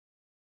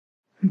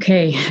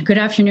Okay, good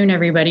afternoon,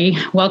 everybody.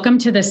 Welcome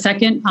to the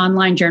second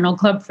online journal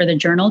club for the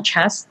journal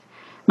CHEST.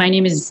 My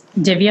name is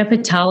Divya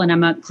Patel, and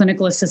I'm a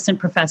clinical assistant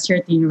professor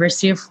at the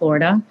University of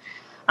Florida.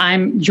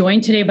 I'm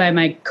joined today by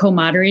my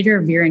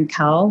co-moderator, Viren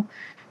Kaul,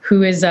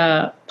 who is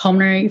a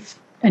pulmonary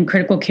and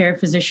critical care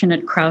physician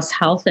at Crouse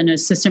Health and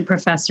assistant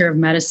professor of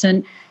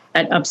medicine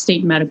at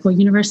Upstate Medical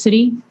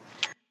University.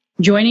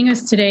 Joining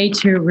us today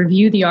to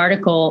review the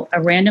article, A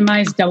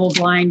Randomized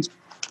Double-Blind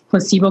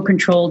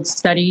Placebo-Controlled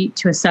Study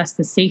to Assess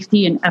the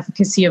Safety and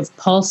Efficacy of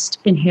Pulsed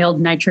Inhaled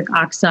Nitric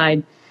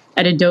Oxide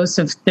at a dose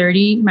of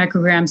 30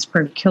 micrograms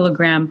per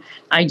kilogram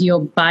ideal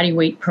body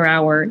weight per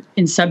hour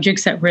in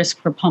subjects at risk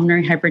for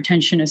pulmonary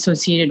hypertension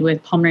associated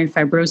with pulmonary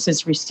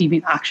fibrosis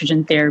receiving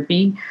oxygen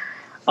therapy,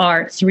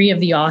 are three of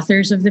the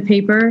authors of the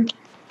paper,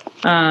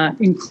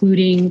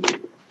 including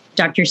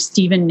Dr.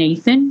 Stephen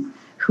Nathan,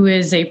 who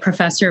is a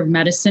professor of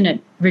medicine at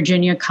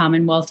Virginia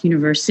Commonwealth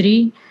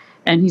University,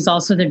 and he's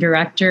also the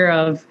director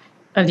of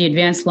the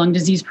Advanced Lung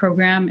Disease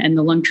Program and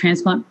the Lung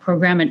Transplant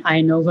Program at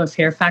Inova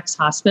Fairfax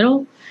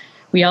Hospital.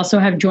 We also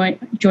have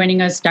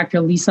joining us Dr.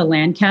 Lisa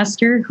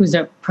Lancaster, who's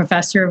a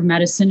professor of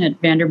medicine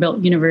at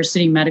Vanderbilt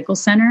University Medical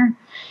Center.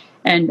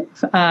 And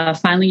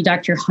finally,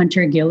 Dr.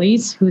 Hunter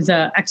Gillies, who's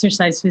an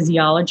exercise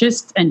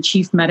physiologist and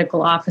chief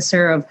medical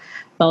officer of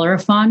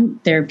Bellerophon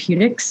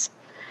Therapeutics.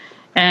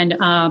 And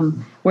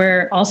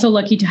we're also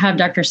lucky to have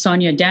Dr.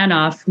 Sonia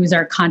Danoff, who's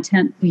our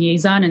content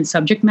liaison and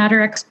subject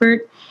matter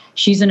expert.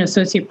 She's an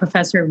associate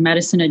professor of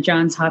medicine at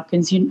Johns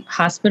Hopkins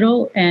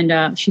Hospital,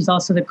 and she's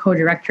also the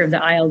co-director of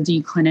the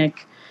ILD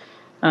clinic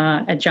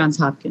at Johns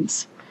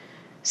Hopkins.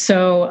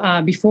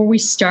 So before we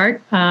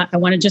start, I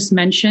want to just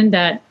mention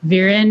that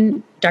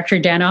Viren, Dr.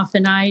 Danoff,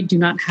 and I do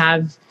not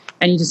have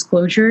any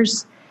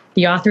disclosures.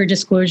 The author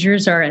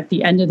disclosures are at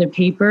the end of the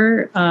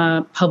paper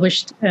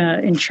published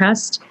in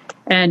CHEST,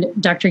 and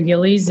Dr.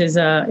 Gillies is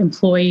an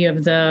employee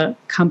of the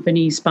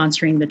company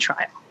sponsoring the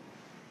trial.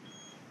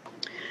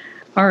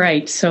 All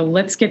right, so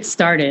let's get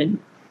started.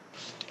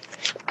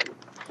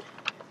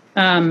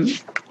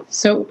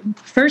 So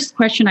first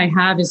question I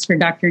have is for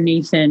Dr.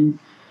 Nathan.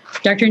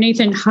 Dr.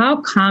 Nathan,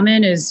 how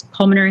common is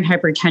pulmonary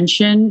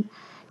hypertension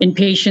in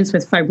patients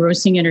with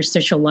fibrosing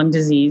interstitial lung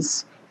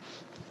disease?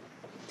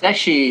 It's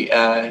actually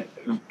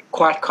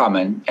quite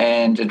common,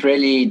 and it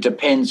really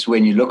depends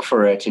when you look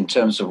for it in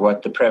terms of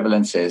what the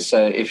prevalence is.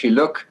 So if you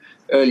look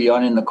early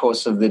on in the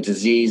course of the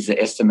disease,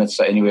 the estimates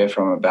are anywhere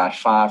from about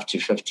 5 to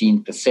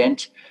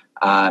 15%.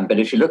 But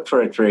if you look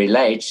for it very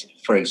late,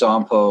 for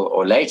example,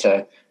 or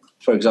later,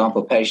 for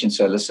example, patients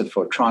who are listed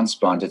for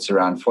transplant, it's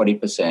around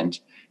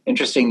 40%.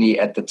 Interestingly,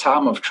 at the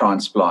time of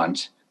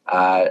transplant,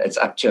 it's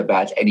up to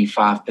about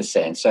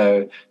 85%.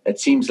 So it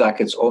seems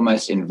like it's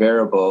almost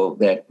invariable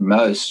that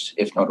most,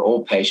 if not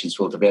all, patients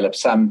will develop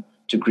some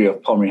degree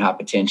of pulmonary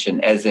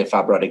hypertension as their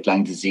fibrotic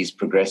lung disease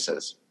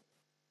progresses.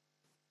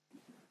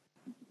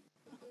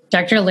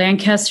 Dr.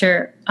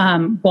 Lancaster,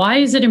 why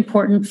is it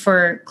important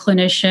for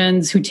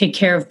clinicians who take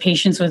care of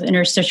patients with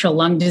interstitial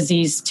lung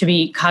disease to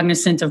be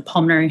cognizant of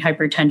pulmonary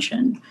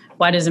hypertension?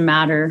 Why does it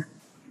matter?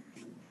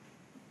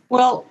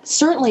 Well,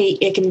 certainly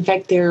it can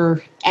affect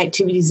their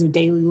activities of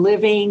daily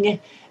living,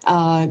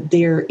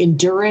 their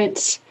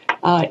endurance,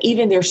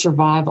 even their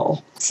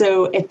survival.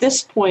 So at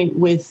this point,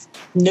 with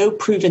no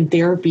proven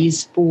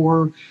therapies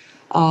for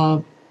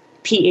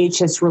pH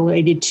that's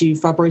related to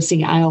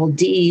fibrosing ILD,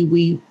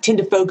 we tend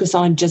to focus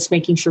on just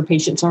making sure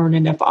patients are on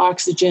enough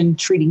oxygen,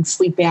 treating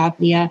sleep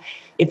apnea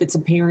if it's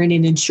apparent,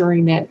 and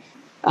ensuring that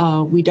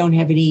we don't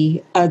have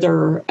any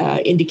other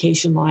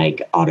indication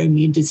like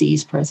autoimmune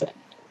disease present.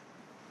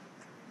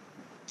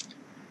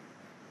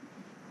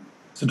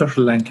 So,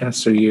 Dr.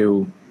 Lancaster,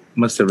 you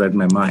must have read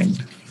my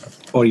mind,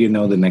 or you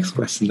know the next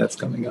question that's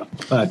coming up.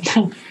 But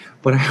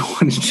what I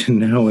wanted to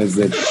know is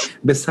that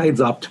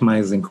besides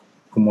optimizing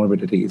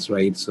comorbidities,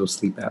 right, so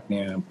sleep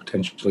apnea,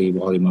 potentially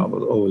volume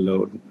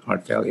overload,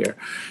 heart failure,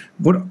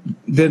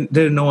 there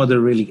are no other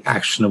really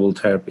actionable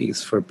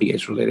therapies for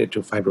pH related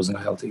to fibrosing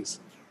ILDs.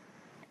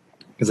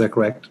 Is that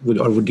correct?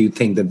 Or do you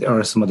think that there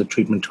are some other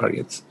treatment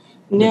targets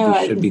that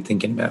we should be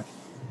thinking about?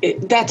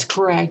 That's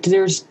correct.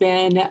 There's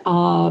been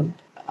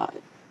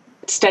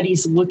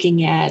studies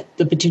looking at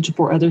the potential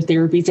for other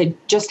therapies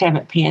that just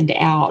haven't panned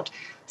out.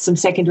 Some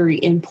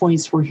secondary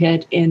endpoints were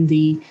hit in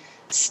the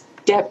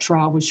STEP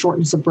trial with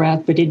shortness of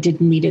breath, but it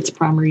didn't meet its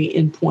primary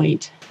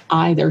endpoint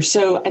either.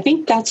 So I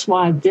think that's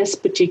why this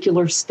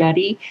particular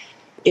study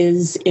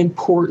is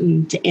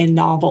important and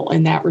novel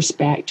in that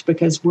respect,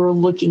 because we're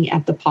looking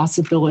at the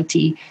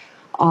possibility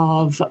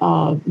of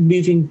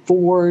moving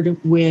forward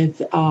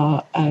with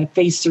a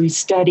phase 3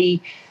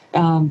 study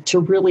to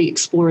really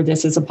explore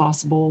this as a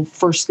possible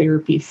first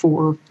therapy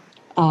for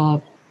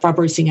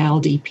fibrosing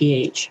ILD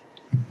PH.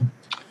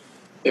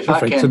 If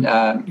I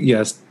can,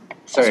 yes.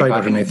 Sorry,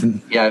 Dr.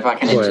 Nathan. Yeah, if I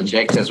can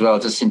interject as well,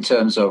 just in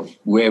terms of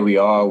where we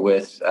are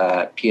with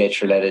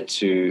pH related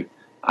to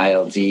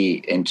ILD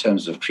in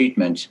terms of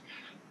treatment.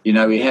 You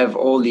know, we have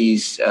all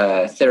these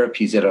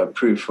therapies that are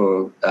approved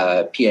for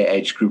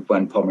PAH, group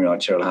 1 pulmonary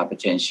arterial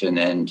hypertension,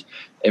 and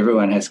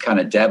everyone has kind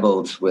of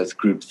dabbled with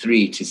group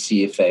 3 to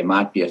see if they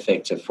might be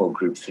effective for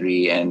group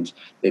 3. And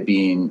there have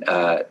been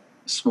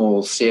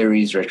small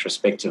series,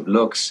 retrospective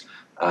looks.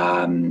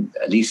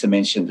 Lisa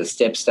mentioned the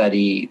STEP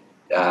study.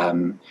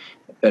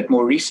 But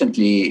more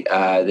recently,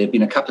 there have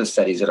been a couple of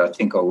studies that I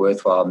think are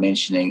worthwhile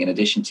mentioning in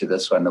addition to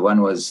this one. The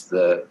one was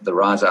the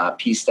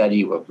RISE-RP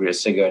study of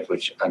Riociguat,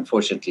 which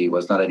unfortunately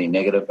was not only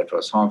negative but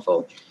was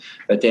harmful.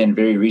 But then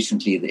very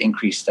recently, the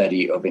INCREASE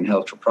study of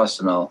inhaled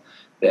treprostinil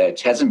that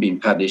hasn't been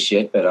published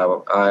yet, but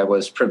I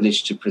was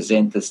privileged to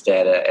present this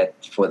data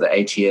for the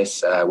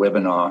ATS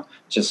webinar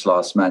just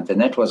last month,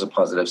 and that was a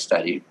positive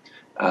study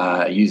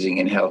using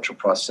inhaled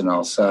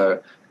treprostinil.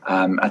 So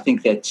I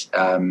think that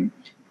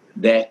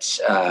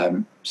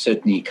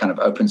certainly kind of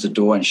opens the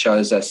door and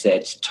shows us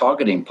that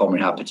targeting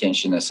pulmonary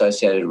hypertension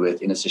associated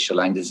with interstitial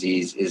lung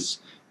disease is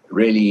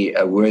really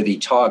a worthy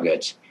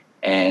target.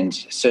 And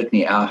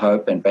certainly our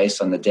hope, and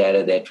based on the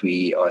data that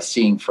we are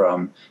seeing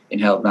from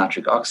inhaled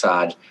nitric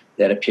oxide,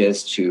 that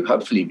appears to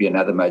hopefully be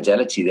another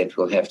modality that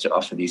we'll have to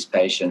offer these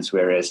patients,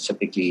 whereas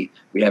typically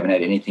we haven't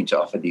had anything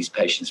to offer these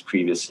patients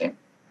previously.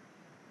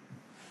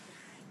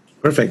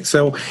 Perfect.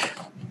 So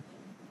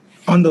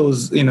on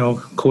those,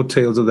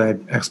 coattails of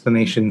that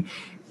explanation,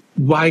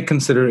 why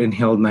consider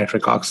inhaled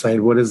nitric oxide?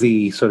 What is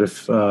the sort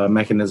of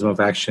mechanism of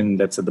action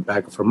that's at the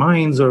back of our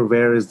minds, or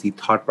where is the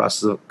thought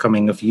process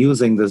of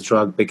using this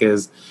drug?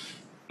 Because,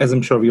 as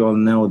I'm sure we all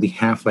know, the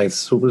half-life is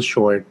super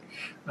short.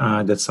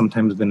 That's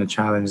sometimes been a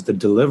challenge. The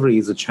delivery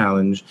is a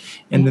challenge.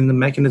 And then the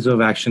mechanism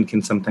of action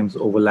can sometimes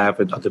overlap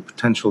with other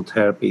potential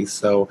therapies.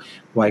 So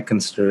why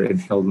consider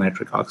inhaled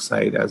nitric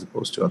oxide as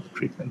opposed to other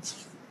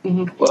treatments?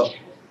 Mm-hmm. Well,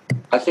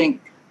 I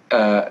think...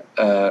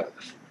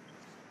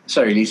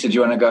 sorry, Lisa, do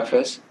you want to go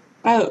first?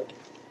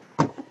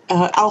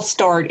 I'll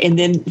start and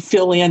then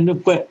fill in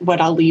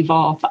what I'll leave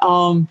off.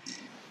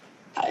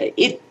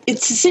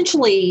 It's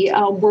essentially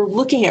we're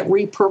looking at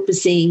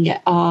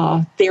repurposing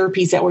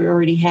therapies that we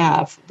already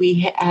have.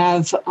 We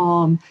have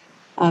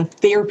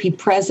therapy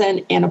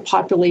present and a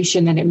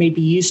population that it may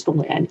be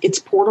useful in. It's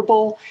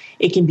portable.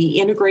 It can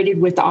be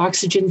integrated with the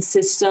oxygen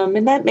system,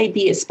 and that may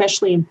be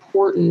especially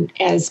important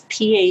as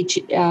pH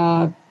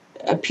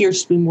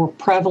appears to be more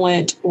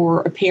prevalent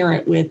or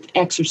apparent with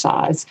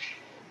exercise.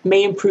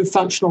 May improve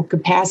functional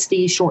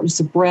capacity, shortness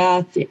of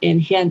breath,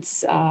 and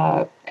hence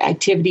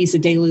activities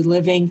of daily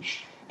living.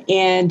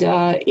 And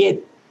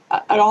it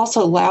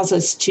also allows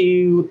us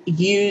to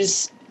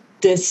use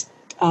this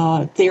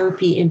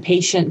therapy in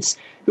patients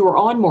who are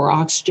on more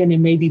oxygen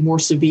and may be more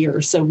severe.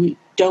 So we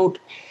don't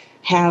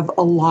have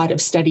a lot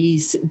of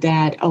studies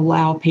that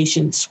allow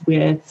patients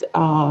with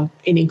an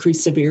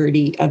increased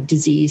severity of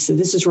disease. So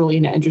this is really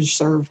an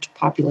underserved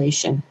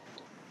population.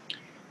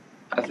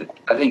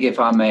 I think if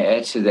I may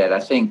add to that, I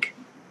think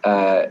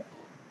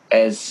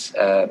as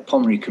a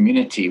pulmonary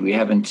community, we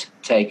haven't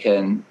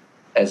taken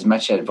as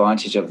much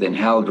advantage of the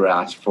inhaled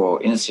route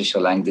for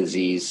interstitial lung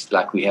disease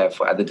like we have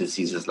for other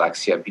diseases like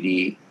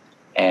COPD.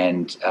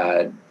 And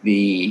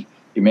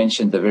you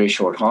mentioned the very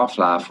short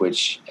half-life,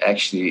 which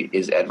actually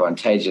is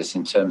advantageous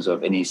in terms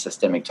of any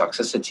systemic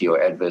toxicity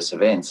or adverse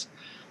events.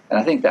 And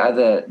I think the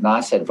other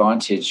nice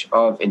advantage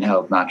of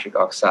inhaled nitric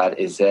oxide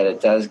is that it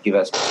does give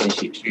us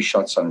potentially 2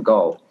 shots on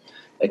goal.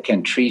 It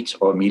can treat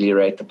or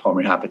ameliorate the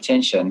pulmonary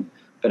hypertension,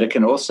 but it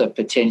can also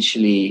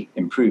potentially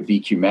improve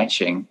VQ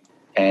matching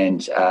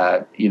and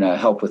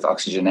help with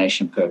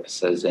oxygenation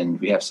purposes. And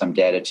we have some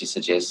data to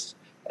suggest,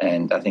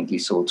 and I think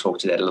Lisa will talk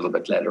to that a little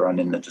bit later on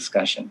in the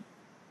discussion.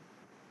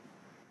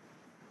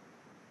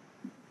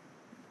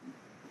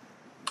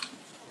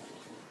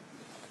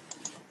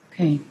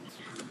 Okay.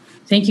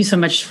 Thank you so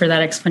much for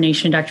that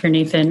explanation, Dr.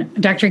 Nathan.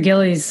 Dr.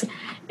 Gillies,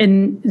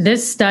 in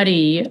this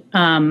study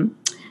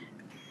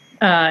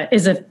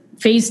is a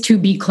phase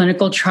 2B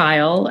clinical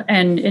trial,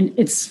 and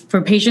it's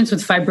for patients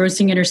with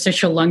fibrosing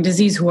interstitial lung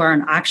disease who are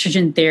on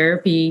oxygen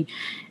therapy,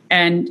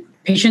 and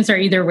patients are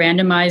either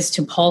randomized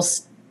to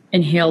pulse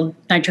inhaled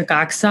nitric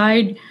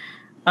oxide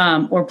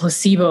or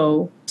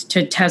placebo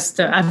to test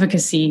the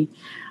efficacy.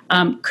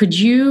 Could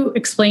you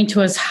explain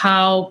to us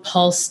how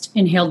pulsed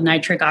inhaled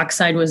nitric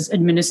oxide was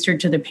administered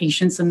to the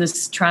patients in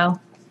this trial?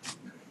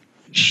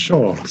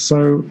 Sure.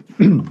 So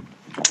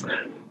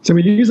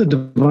we use a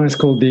device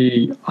called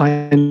the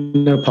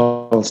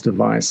INOPulse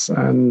device,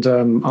 and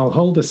I'll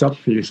hold this up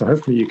for you, so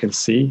hopefully you can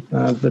see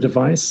the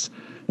device.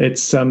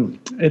 It's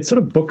sort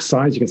of book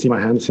size. You can see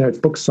my hands here. It's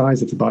book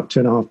size. It's about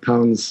 2.5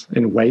 pounds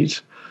in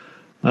weight.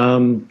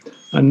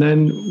 And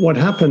then what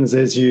happens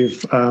is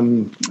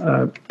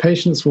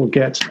patients will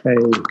get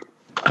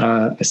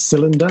a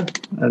cylinder,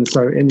 and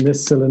so in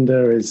this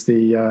cylinder is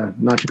the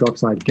nitric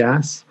oxide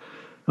gas.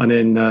 And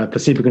in a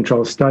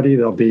placebo-controlled study,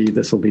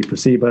 this will be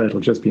placebo. It'll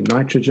just be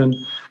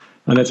nitrogen,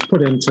 and it's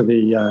put into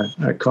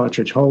the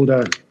cartridge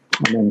holder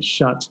and then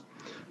shut.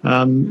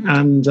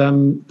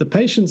 The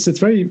patients, it's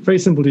very, very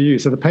simple to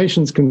use. So the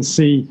patients can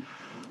see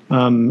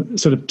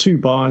sort of 2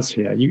 bars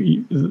here.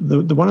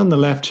 The one on the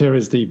left here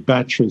is the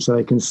battery, so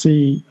they can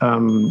see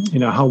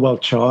how well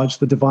charged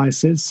the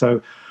device is.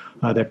 So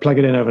They plug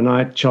it in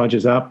overnight,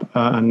 charges up,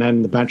 and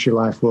then the battery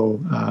life will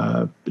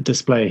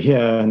display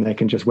here, and they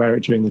can just wear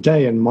it during the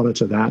day and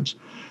monitor that.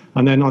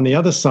 And then on the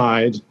other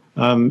side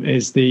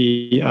is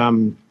the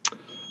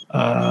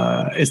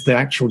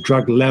actual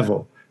drug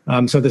level.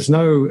 So there's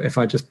no, if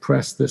I just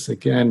press this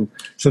again,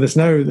 so there's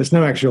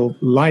no actual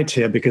light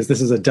here because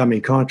this is a dummy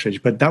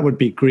cartridge, but that would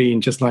be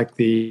green just like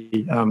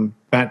the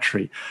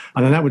battery.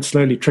 And then that would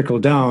slowly trickle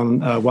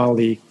down while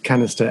the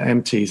canister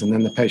empties, and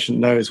then the patient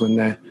knows when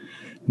they're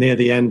near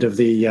the end of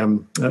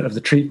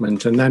the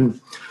treatment. And then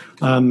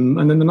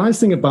the nice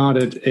thing about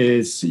it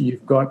is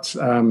you've got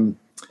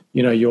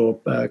your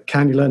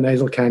cannula,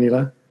 nasal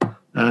cannula,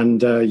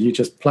 and you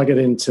just plug it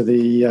into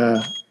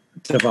the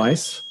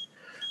device.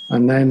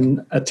 And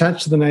then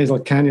attached to the nasal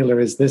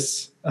cannula is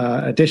this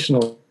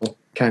additional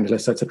cannula.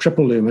 So it's a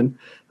triple lumen.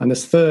 And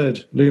this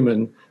third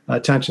lumen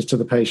attaches to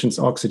the patient's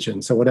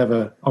oxygen. So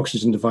whatever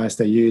oxygen device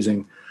they're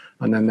using.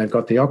 And then they've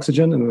got the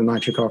oxygen and the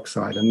nitric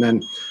oxide. And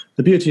then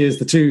the beauty is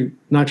the two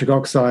nitric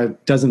oxide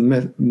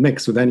doesn't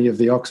mix with any of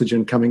the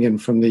oxygen coming in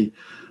from the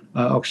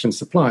oxygen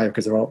supply,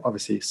 because they're all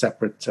obviously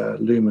separate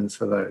lumens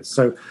for those.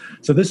 So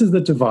this is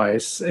the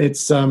device.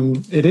 It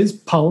is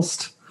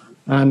pulsed.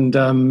 And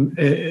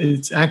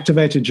it's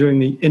activated during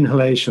the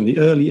inhalation, the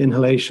early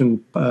inhalation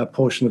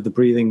portion of the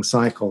breathing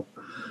cycle,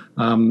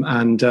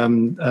 and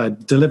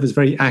delivers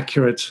very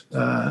accurate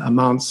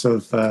amounts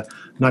of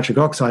nitric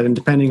oxide. And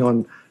depending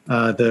on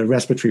the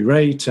respiratory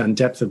rate and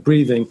depth of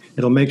breathing,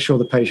 it'll make sure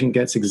the patient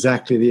gets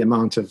exactly the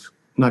amount of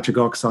nitric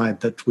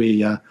oxide that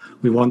we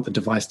want the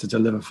device to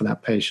deliver for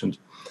that patient.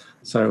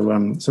 So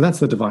that's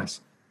the device.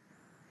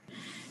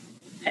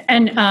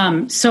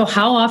 And so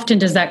how often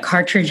does that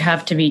cartridge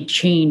have to be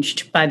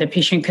changed by the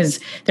patient? Because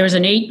there was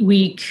an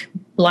 8-week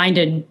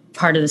blinded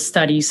part of the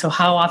study. So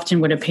how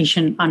often would a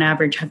patient on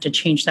average have to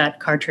change that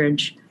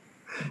cartridge?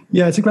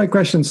 Yeah, it's a great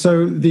question.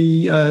 So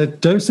the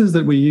doses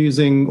that we're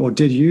using or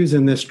did use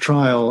in this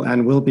trial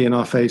and will be in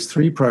our phase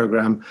 3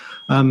 program,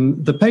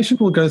 the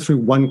patient will go through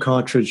one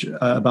cartridge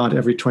about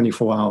every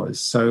 24 hours.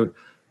 So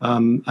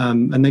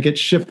and they get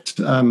shipped,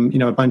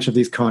 a bunch of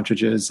these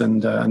cartridges,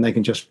 and they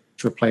can just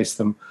replace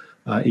them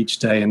each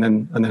day, and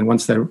then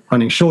once they're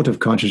running short of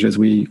cartridges,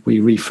 we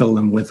refill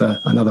them with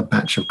another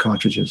batch of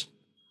cartridges.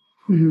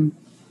 Mm-hmm.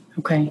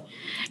 Okay,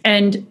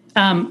 and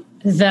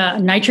the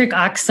nitric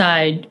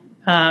oxide,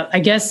 I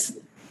guess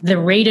the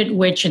rate at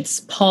which it's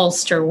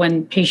pulsed, or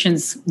when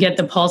patients get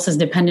the pulse, is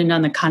dependent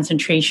on the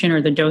concentration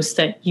or the dose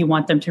that you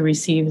want them to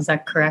receive. Is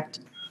that correct?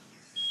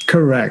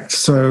 Correct.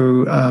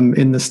 So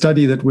in the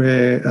study that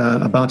we're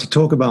about to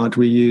talk about,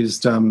 we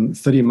used 30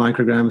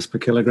 micrograms per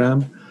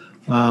kilogram.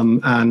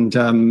 And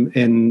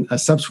in a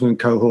subsequent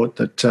cohort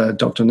that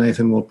Dr.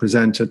 Nathan will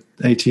present at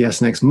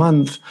ATS next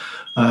month,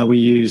 we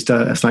used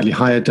a slightly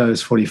higher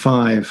dose,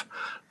 45.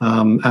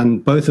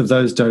 And both of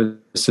those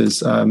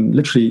doses,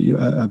 literally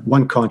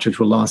one cartridge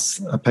will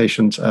last a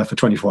patient for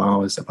 24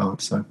 hours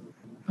about. So.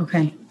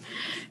 Okay.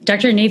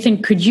 Dr.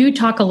 Nathan, could you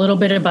talk a little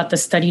bit about the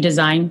study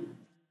design?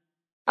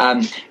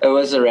 It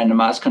was a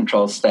randomized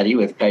control study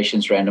with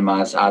patients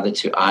randomized either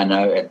to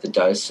INO at the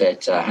dose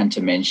that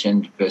Hunter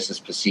mentioned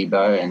versus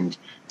placebo. And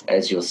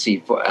as you'll see,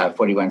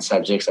 41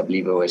 subjects, I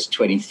believe it was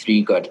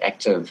 23 got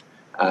active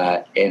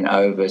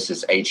NO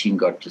versus 18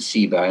 got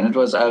placebo. And it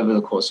was over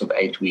the course of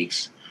 8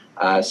 weeks.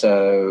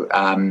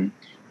 Then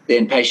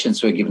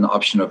patients were given the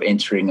option of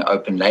entering the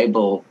open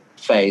label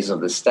phase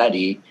of the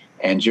study.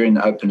 And during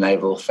the open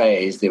label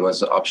phase, there was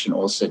the option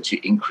also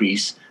to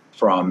increase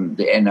from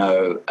the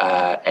NO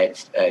at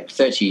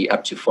 30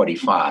 up to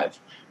 45,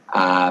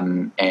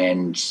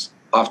 and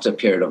after a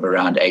period of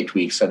around 8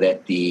 weeks, so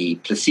that the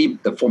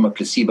former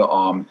placebo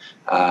arm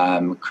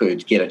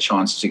could get a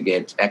chance to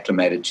get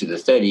acclimated to the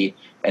 30,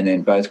 and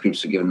then both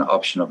groups were given the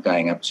option of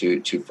going up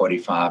to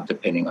 45,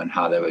 depending on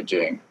how they were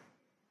doing.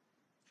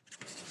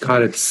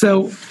 Got it.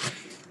 So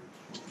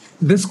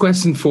this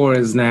question 4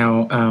 is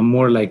now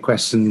more like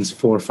questions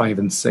 4, 5,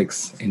 and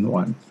 6 in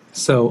one.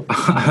 So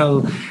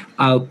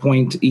I'll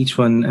point each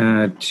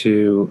one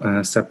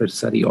to separate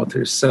study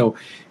authors. So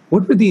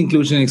what were the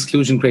inclusion and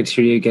exclusion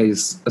criteria you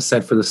guys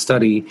set for the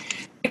study?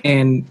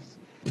 And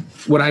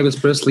what I was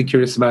personally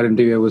curious about in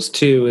Divya was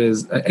too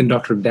is, and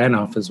Dr.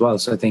 Danoff as well,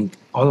 so I think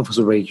all of us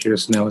are very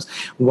curious to know, is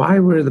why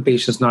were the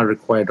patients not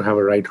required to have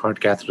a right heart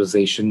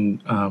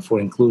catheterization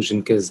for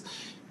inclusion? Because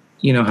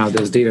you know how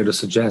there's data to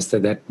suggest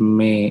that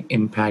may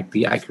impact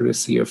the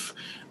accuracy of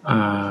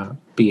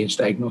PH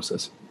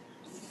diagnosis.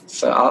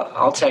 So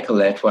I'll tackle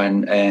that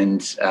one,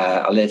 and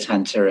I'll let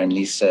Hunter and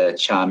Lisa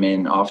chime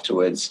in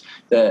afterwards.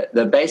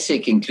 The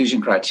basic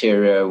inclusion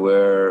criteria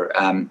were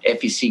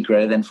FVC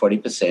greater than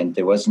 40%.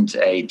 There wasn't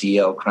a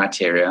DL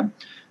criteria,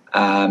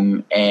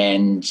 and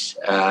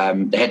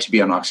they had to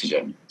be on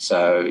oxygen.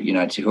 So,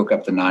 to hook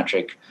up the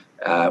nitric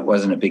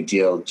wasn't a big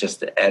deal, just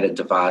to add a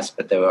device,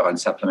 but they were on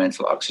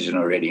supplemental oxygen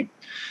already.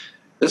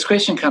 This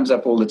question comes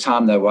up all the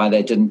time, though, why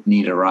they didn't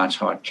need a right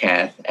heart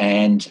cath.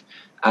 And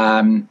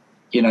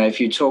if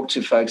you talk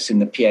to folks in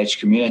the PH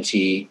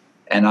community,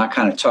 and I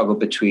kind of toggle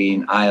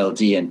between ILD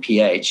and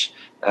PH,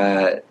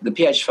 the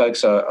PH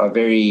folks are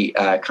very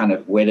kind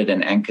of wedded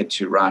and anchored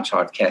to right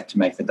heart cath to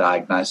make the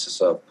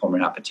diagnosis of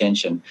pulmonary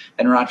hypertension,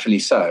 and rightfully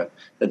so.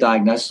 The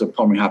diagnosis of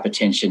pulmonary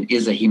hypertension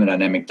is a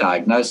hemodynamic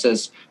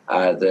diagnosis.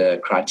 The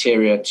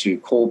criteria to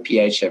call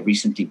PH have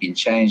recently been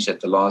changed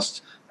at the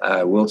last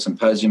World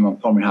Symposium on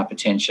Pulmonary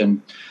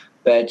Hypertension.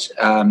 But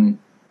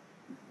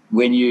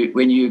when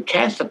you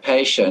cath a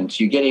patient,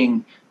 you're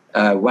getting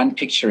one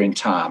picture in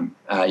time.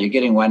 You're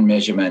getting one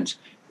measurement.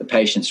 The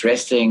patient's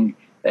resting.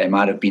 They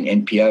might have been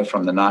NPO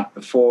from the night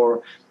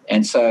before.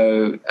 And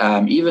so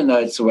even though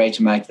it's a way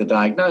to make the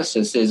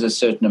diagnosis, there's a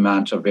certain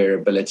amount of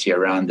variability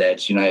around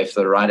that. You know, if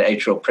the right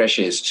atrial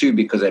pressure is 2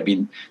 because they've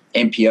been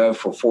NPO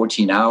for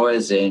 14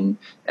 hours and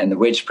the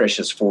wedge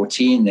pressure is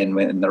 14, then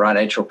when the right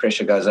atrial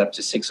pressure goes up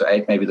to 6 or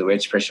 8, maybe the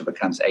wedge pressure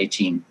becomes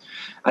 18.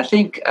 I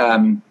think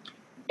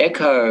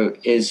echo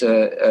is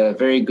a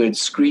very good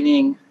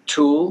screening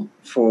tool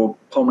for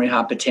pulmonary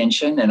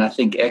hypertension, and I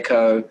think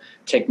echo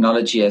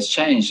technology has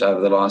changed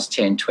over the last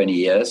 10, 20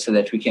 years so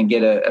that we can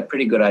get a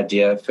pretty good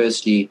idea.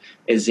 Firstly,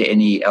 is there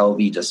any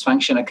LV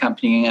dysfunction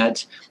accompanying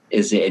it?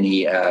 Is there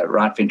any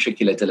right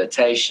ventricular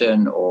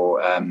dilatation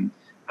or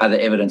other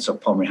evidence of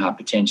pulmonary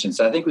hypertension?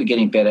 So I think we're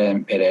getting better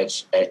and better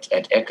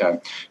at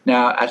echo.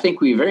 Now, I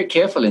think we're very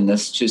careful in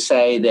this to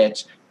say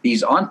that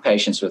these aren't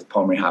patients with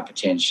pulmonary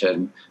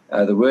hypertension.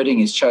 The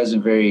wording is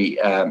chosen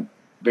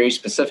very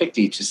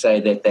specifically to say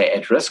that they're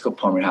at risk of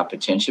pulmonary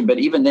hypertension. But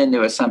even then,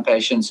 there were some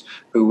patients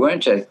who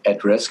weren't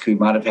at risk, who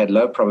might have had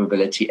low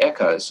probability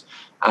echoes.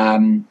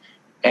 And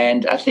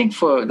I think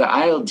for the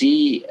ILD,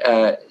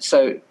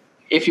 so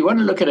if you want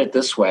to look at it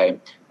this way,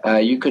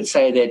 you could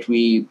say that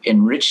we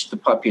enriched the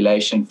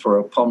population for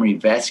a pulmonary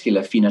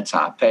vascular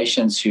phenotype,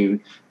 patients who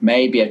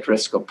may be at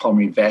risk of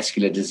pulmonary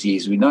vascular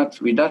disease. We're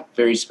not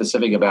very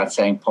specific about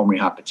saying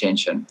pulmonary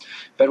hypertension.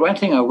 But one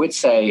thing I would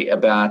say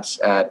about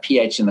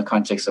PH in the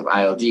context of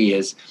ILD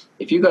is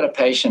if you've got a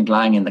patient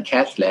lying in the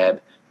cath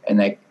lab and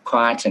they're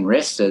quiet and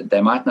rested,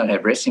 they might not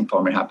have resting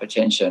pulmonary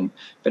hypertension.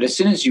 But as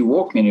soon as you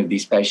walk many of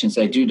these patients,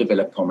 they do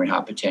develop pulmonary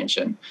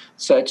hypertension.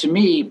 So to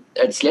me,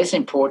 it's less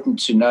important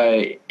to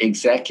know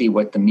exactly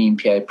what the mean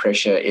PA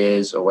pressure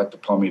is or what the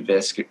pulmonary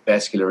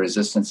vascular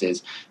resistance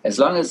is. As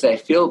long as they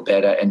feel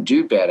better and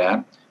do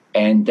better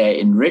and they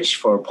enrich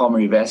for a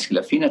pulmonary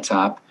vascular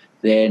phenotype,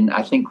 then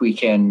I think we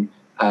can,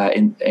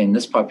 in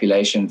this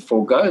population,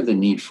 forego the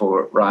need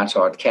for right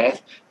heart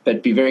cath,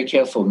 but be very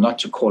careful not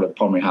to call it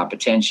pulmonary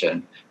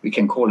hypertension. We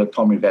can call it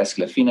pulmonary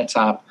vascular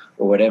phenotype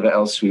or whatever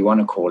else we want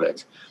to call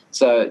it.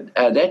 So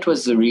that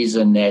was the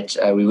reason that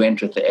we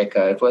went with the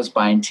echo. It was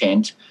by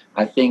intent.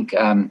 I think,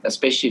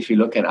 especially if you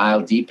look at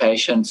ILD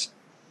patients,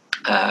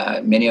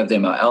 many of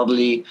them are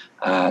elderly.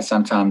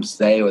 Sometimes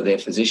they or their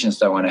physicians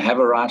don't want to have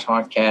a right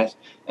heart cath.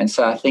 And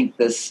so I think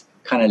this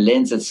kind of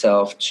lends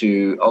itself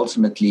to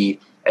ultimately,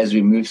 as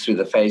we move through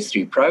the phase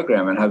 3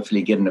 program and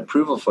hopefully get an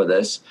approval for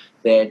this,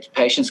 that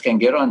patients can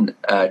get on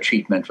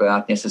treatment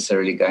without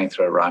necessarily going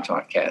through a right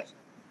heart cath.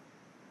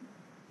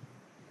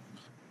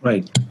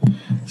 Right.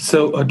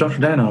 So, Dr.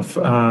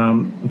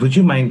 Danoff, would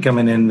you mind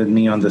coming in with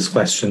me on this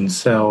question?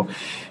 So,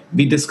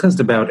 we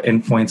discussed about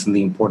endpoints and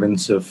the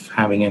importance of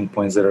having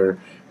endpoints that are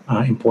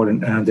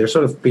important. They're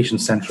sort of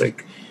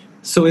patient-centric.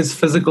 So, is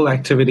physical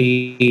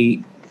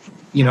activity,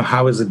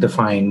 how is it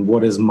defined?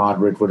 What is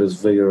moderate? What is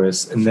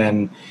vigorous? And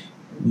then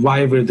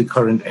why were the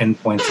current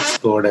endpoints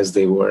explored as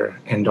they were?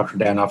 And Dr.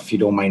 Danoff, if you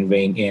don't mind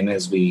weighing in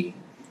as we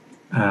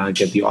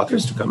get the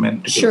authors to come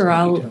in. Sure,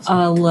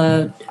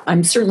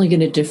 I'm certainly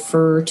going to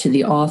defer to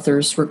the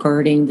authors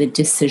regarding the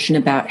decision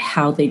about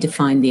how they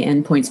define the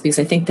endpoints, because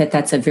I think that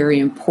that's a very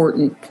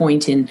important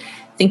point in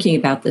thinking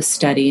about this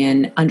study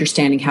and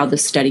understanding how the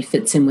study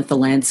fits in with the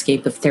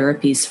landscape of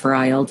therapies for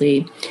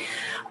ILD.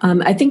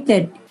 I think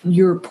that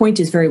your point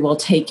is very well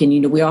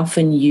taken. We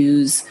often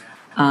use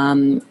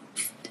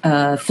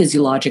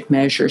physiologic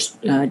measures,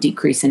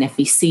 decrease in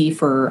FVC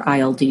for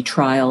ILD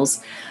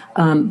trials,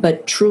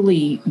 but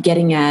truly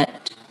getting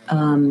at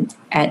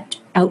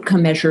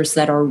outcome measures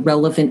that are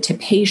relevant to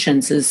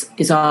patients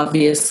is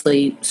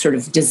obviously sort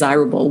of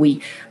desirable.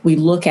 We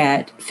look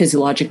at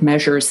physiologic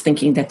measures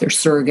thinking that they're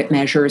surrogate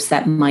measures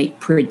that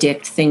might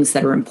predict things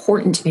that are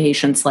important to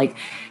patients, like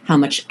how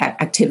much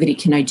activity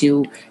can I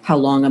do, how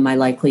long am I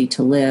likely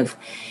to live.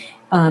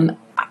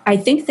 I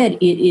think that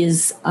it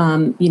is,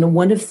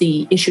 one of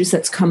the issues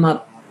that's come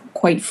up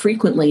quite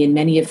frequently in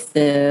many of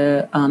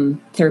the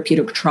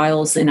therapeutic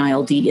trials in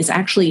ILD is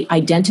actually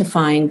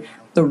identifying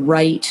the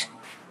right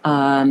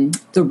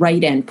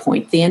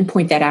endpoint, the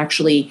endpoint that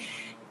actually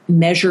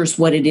measures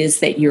what it is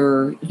that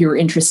you're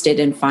interested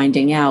in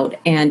finding out.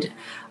 And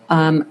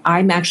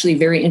I'm actually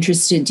very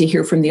interested to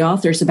hear from the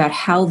authors about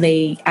how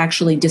they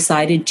actually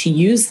decided to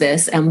use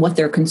this and what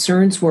their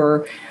concerns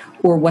were,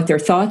 or what their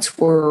thoughts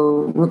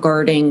were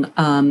regarding,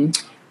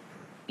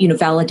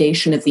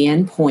 validation of the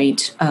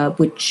endpoint,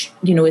 which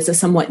is a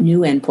somewhat new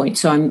endpoint.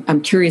 So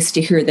I'm curious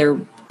to hear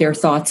their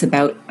thoughts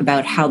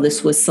about how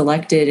this was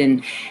selected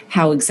and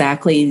how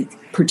exactly,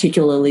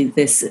 particularly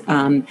this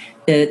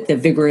the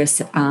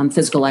vigorous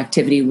physical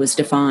activity was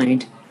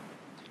defined.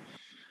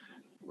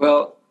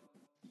 Well,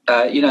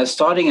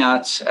 starting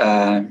out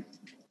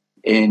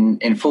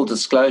in full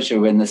disclosure,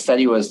 when the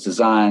study was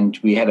designed,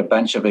 we had a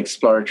bunch of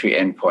exploratory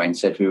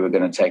endpoints that we were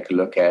going to take a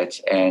look at,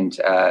 and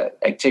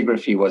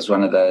actigraphy was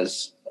one of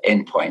those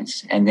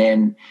endpoints. And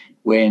then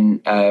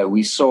when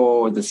we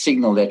saw the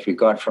signal that we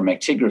got from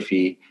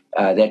actigraphy,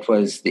 that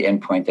was the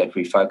endpoint that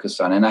we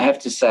focused on. And I have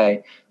to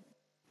say,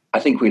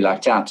 I think we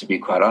lucked out, to be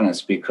quite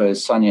honest,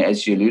 because, Sonia,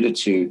 as you alluded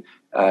to,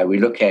 we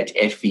look at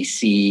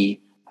FVC,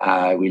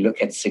 we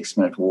look at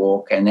 6-minute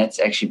walk, and that's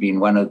actually been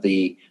one of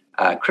the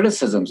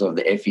criticisms of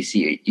the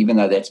FVC, even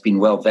though that's been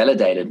well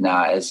validated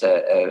now as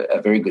a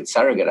very good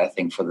surrogate, I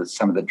think, for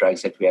some of the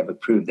drugs that we have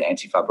approved, the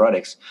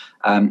antifibrotics.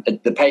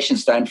 The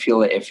patients don't feel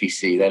the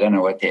FVC. They don't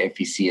know what the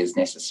FVC is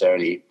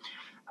necessarily.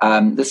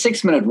 The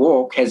 6-minute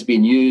walk has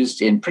been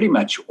used in pretty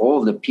much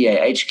all the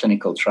PAH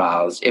clinical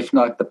trials, if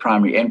not the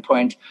primary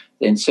endpoint,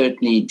 then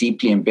certainly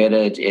deeply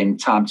embedded in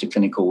time to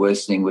clinical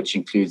worsening, which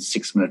includes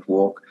 6-minute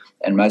walk.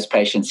 And most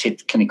patients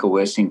hit clinical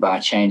worsening by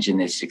a change in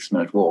their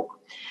 6-minute walk.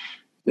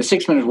 The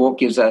 6-minute walk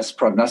gives us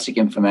prognostic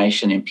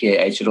information in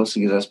PAH. It also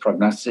gives us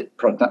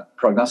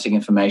prognostic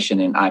information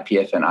in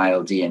IPF and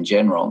ILD in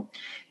general.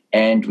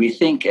 And we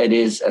think it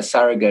is a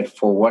surrogate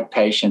for what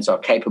patients are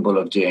capable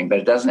of doing, but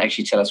it doesn't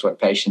actually tell us what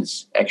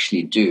patients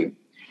actually do.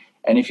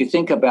 And if you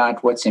think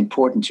about what's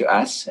important to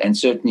us, and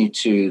certainly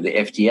to the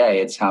FDA,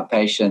 it's how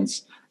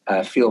patients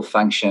feel,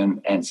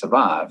 function, and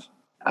survive.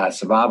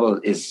 Survival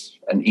is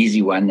an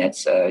easy one.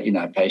 That's,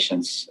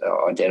 patients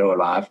are dead or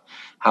alive.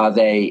 How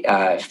they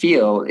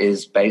feel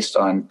is based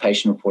on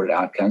patient-reported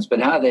outcomes, but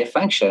how they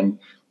function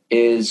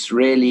is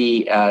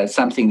really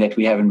something that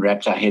we haven't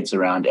wrapped our heads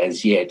around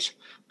as yet.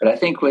 But I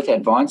think with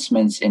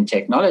advancements in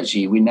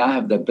technology, we now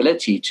have the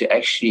ability to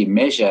actually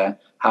measure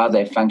how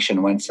they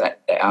function once they're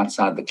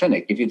outside the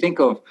clinic. If you think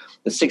of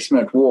the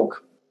 6-minute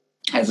walk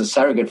as a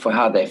surrogate for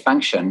how they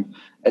function,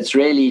 it's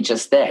really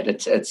just that.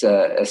 It's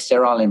a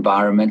sterile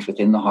environment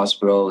within the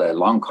hospital, a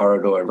long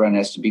corridor, everyone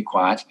has to be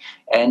quiet,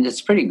 and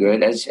it's pretty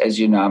good. As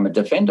you know, I'm a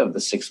defender of the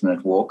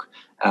 6-minute walk,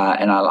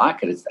 and I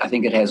like it. I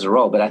think it has a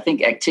role, but I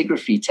think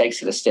actigraphy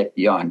takes it a step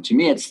beyond. To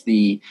me,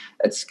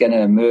 it's going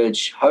to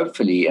emerge,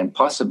 hopefully and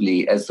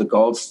possibly, as the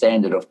gold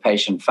standard of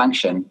patient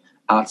function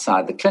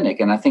outside the clinic.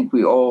 And I think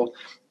we're all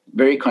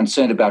very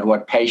concerned about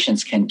what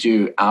patients can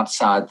do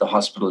outside the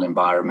hospital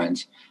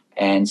environment.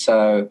 And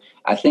so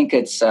I think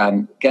it's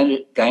going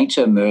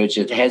to emerge.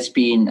 It has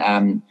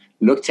been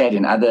looked at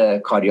in other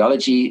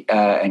cardiology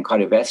and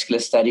cardiovascular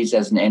studies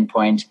as an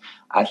endpoint.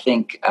 I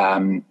think,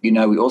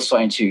 we're also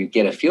starting to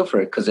get a feel for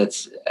it because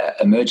it's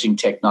emerging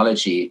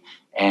technology.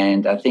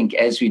 And I think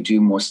as we do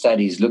more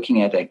studies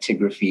looking at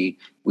actigraphy,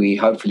 we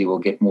hopefully will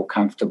get more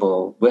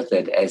comfortable with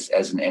it as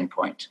an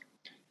endpoint.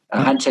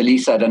 Hunter,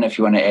 Lisa, I don't know if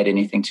you want to add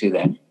anything to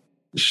that.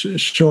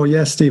 Sure.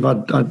 Yes, Steve,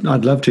 I'd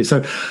love to.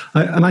 So,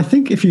 I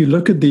think if you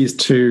look at these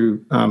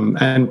two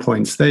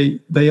endpoints,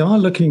 they are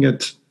looking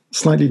at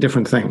slightly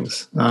different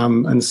things.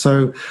 And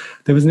so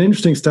there was an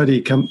interesting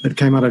study that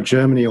came out of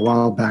Germany a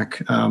while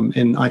back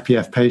in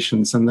IPF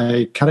patients, and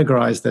they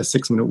categorized their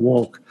 6-minute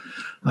walk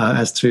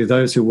as to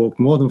those who walked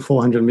more than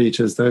 400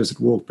 meters, those that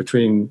walked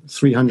between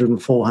 300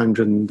 and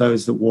 400, and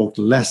those that walked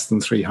less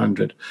than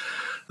 300.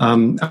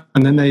 And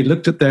then they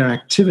looked at their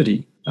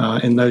activity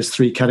in those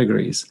three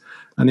categories.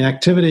 And the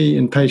activity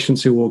in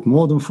patients who walked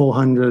more than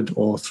 400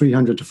 or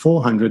 300 to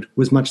 400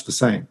 was much the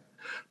same.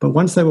 But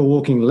once they were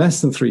walking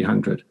less than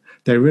 300,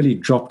 they really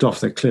dropped off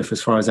the cliff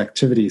as far as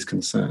activity is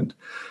concerned.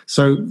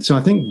 So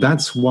I think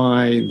that's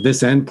why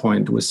this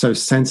endpoint was so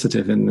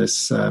sensitive in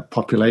this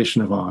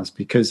population of ours,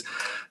 because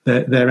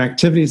their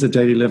activities of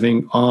daily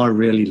living are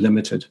really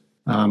limited.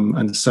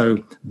 And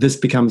so this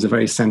becomes a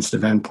very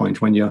sensitive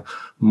endpoint when you're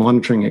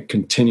monitoring it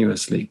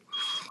continuously.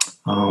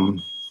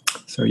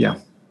 Yeah.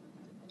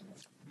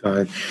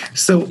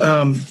 So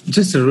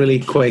just a really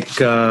quick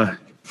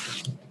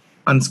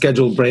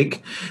unscheduled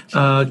break.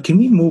 Can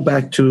we move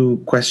back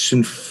to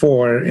question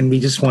 4? And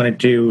we just wanted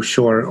to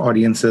show our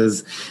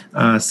audiences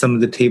some of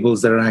the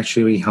tables that are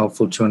actually really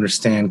helpful to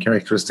understand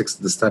characteristics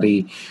of the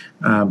study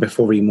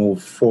before we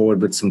move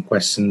forward with some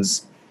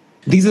questions.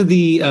 These are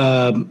the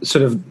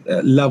sort of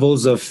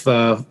levels of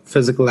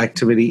physical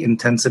activity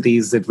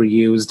intensities that were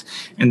used,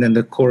 and then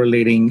the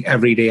correlating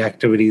everyday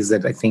activities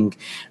that I think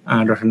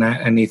Dr.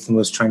 Nathan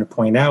was trying to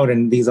point out.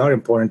 And these are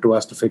important to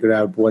us to figure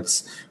out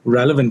what's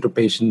relevant to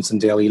patients in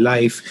daily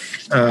life.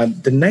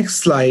 The next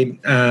slide,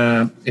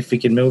 if we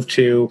can move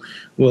to,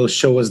 will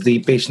show us the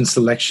patient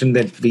selection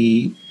that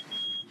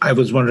I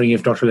was wondering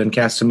if Dr.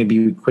 Lancaster maybe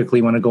you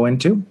quickly want to go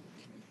into.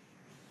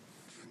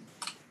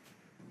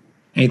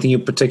 Anything you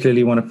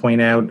particularly want to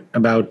point out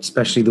about,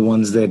 especially the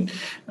ones that,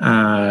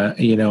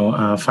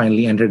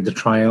 finally entered the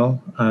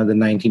trial, the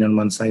 19 on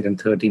one side and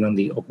 13 on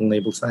the open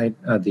label side?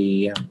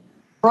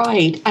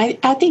 Right.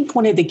 I think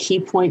one of the key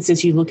points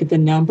as you look at the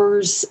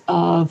numbers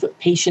of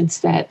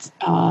patients that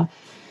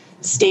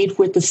stayed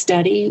with the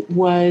study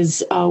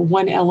was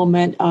one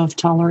element of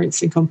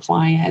tolerance and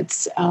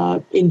compliance.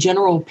 In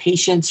general,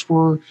 patients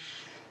were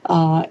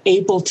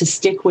able to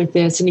stick with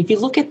this. And if you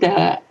look at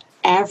the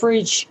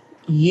average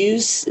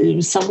use. It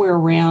was somewhere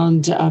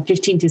around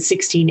 15 to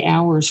 16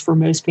 hours for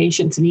most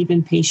patients, and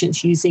even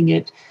patients using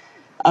it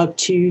up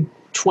to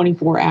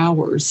 24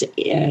 hours.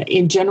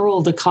 In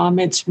general, the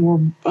comments were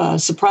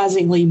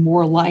surprisingly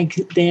more like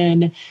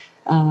than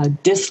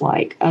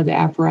dislike of the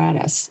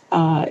apparatus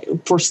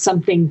for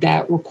something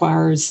that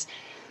requires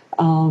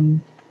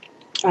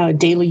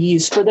daily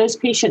use. For those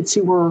patients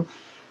who were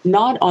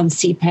not on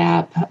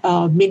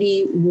CPAP,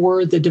 many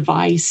wore the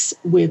device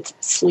with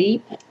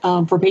sleep.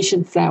 For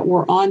patients that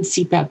were on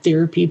CPAP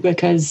therapy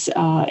because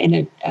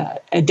an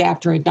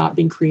adapter had not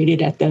been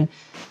created at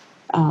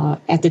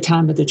the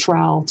time of the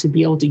trial to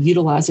be able to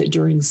utilize it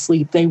during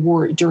sleep, they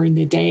wore it during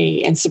the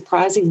day. And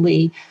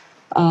surprisingly,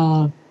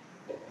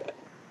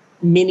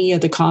 many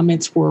of the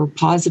comments were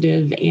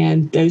positive,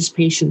 and those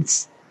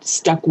patients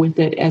stuck with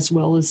it as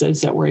well as those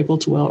that were able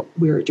to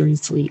wear it during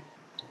sleep.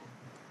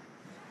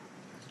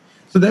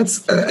 So I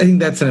think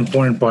that's an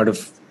important part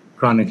of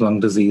chronic lung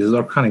disease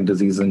or chronic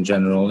disease in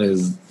general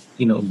is,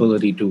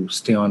 ability to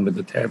stay on with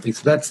the therapy.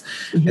 So that's,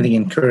 I think,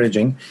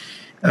 encouraging.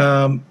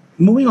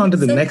 Moving on to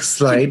the next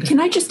slide.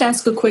 Can I just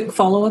ask a quick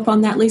follow-up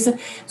on that, Lisa?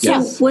 So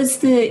Yes. Was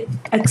the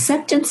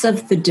acceptance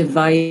of the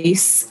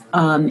device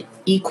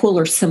equal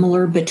or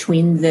similar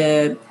between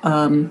the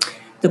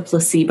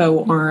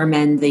placebo arm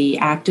and the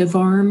active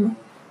arm?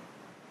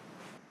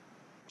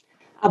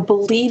 I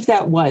believe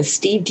that was.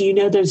 Steve, do you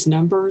know those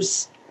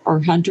numbers? Or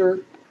Hunter?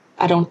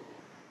 I don't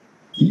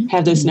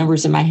have those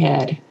numbers in my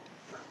head.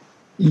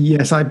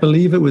 Yes, I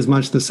believe it was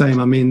much the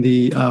same. I mean,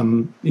 the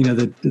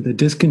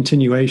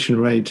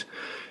discontinuation rate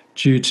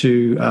due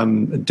to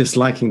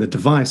disliking the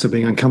device or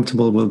being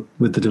uncomfortable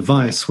with the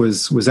device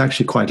was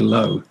actually quite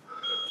low.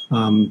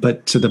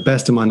 But to the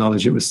best of my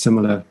knowledge, it was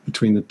similar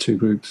between the two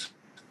groups.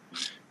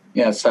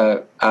 Yeah,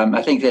 so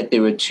I think that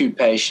there were 2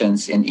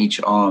 patients in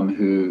each arm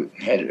who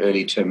had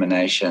early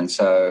termination.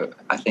 So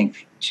I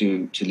think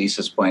to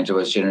Lisa's point, it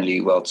was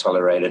generally well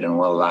tolerated and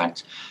well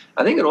liked.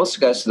 I think it also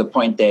goes to the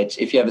point that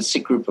if you have a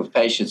sick group of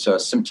patients who are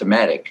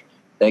symptomatic,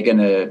 they're going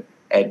to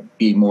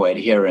be more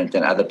adherent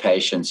than other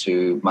patients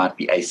who might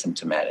be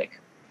asymptomatic.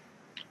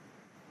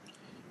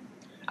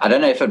 I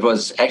don't know if it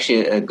was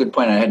actually a good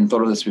point. I hadn't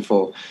thought of this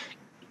before.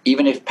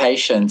 Even if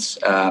patients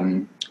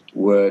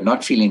were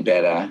not feeling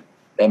better,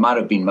 they might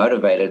have been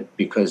motivated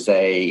because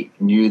they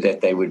knew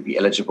that they would be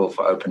eligible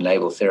for open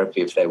label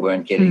therapy if they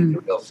weren't getting the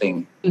real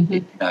thing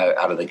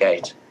out of the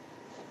gate.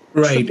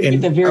 Right.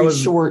 And the very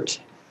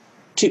short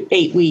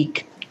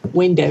 8-week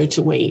window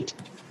to wait.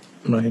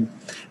 Right.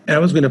 And I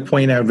was going to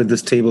point out with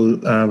this table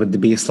with the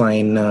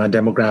baseline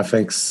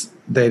demographics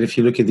that if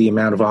you look at the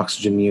amount of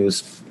oxygen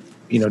use,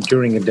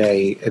 during a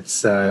day,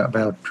 it's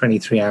about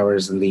 23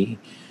 hours in the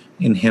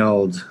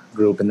inhaled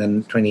group and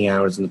then 20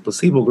 hours in the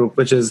placebo group,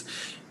 which is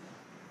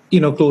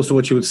close to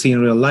what you would see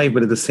in real life,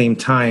 but at the same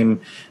time,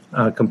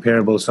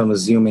 comparable. So I'm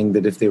assuming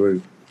that if they were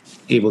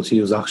able to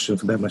use oxygen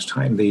for that much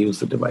time, they use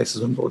the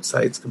devices on both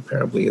sides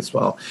comparably as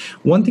well.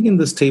 One thing in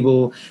this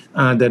table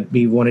that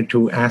we wanted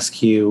to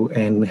ask you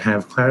and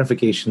have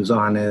clarifications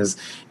on is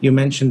you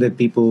mentioned that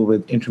people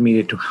with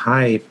intermediate to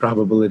high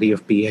probability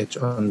of PH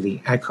on the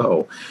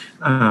echo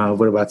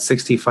were about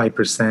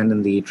 65%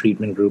 in the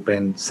treatment group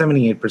and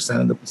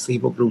 78% in the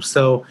placebo group.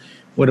 So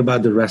what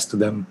about the rest of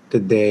them?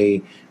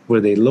 Were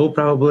they low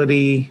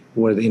probability?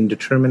 Were they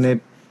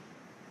indeterminate?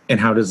 And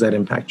how does that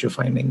impact your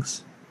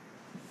findings?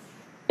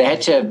 They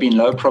had to have been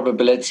low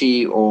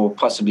probability or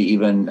possibly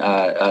even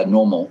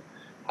normal.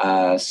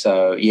 Echo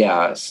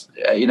is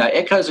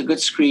a good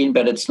screen,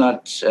 but it's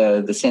not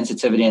the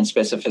sensitivity and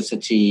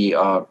specificity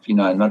are,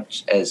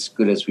 not as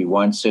good as we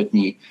want.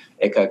 Certainly,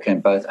 echo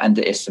can both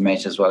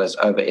underestimate as well as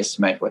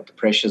overestimate what the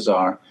pressures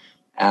are.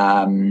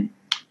 There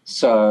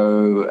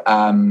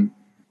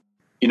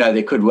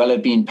could well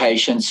have been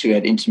patients who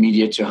had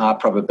intermediate to high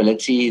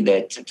probability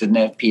that didn't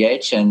have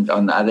pH, and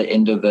on the other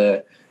end of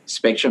the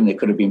spectrum, there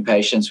could have been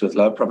patients with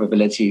low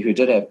probability who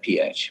did have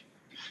pH.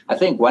 I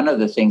think one of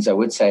the things I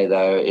would say,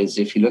 though, is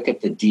if you look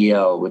at the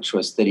DL, which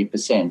was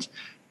 30%,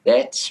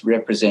 that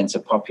represents a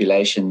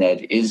population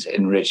that is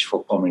enriched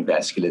for pulmonary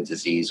vascular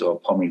disease or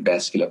pulmonary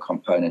vascular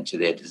component to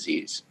their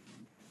disease.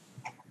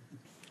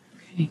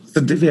 So,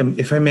 Divya,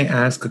 if I may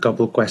ask a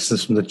couple of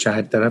questions from the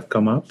chat that have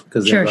come up.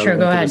 Sure,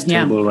 go ahead.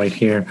 Yeah. Right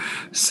here.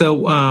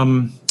 So,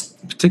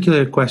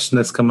 particular question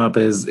that's come up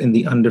is in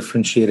the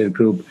undifferentiated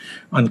group,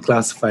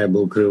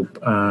 unclassifiable group.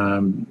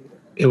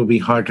 It would be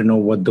hard to know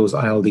what those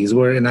ILDs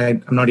were, and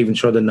I'm not even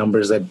sure the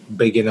numbers are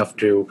big enough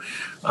to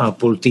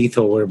pull teeth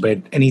over. But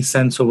any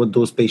sense of what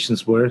those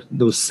patients were?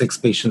 Those 6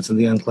 patients in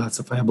the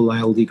unclassifiable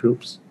ILD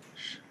groups.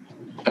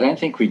 I don't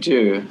think we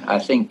do. I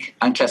think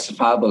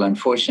unclassifiable,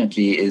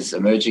 unfortunately, is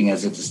emerging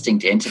as a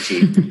distinct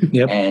entity.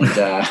 Yep.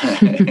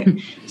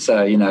 And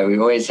so, we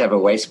always have a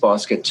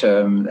wastebasket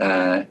term.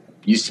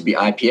 Used to be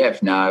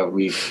IPF. Now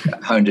we've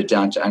honed it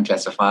down to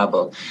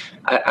unclassifiable.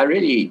 I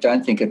really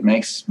don't think it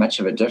makes much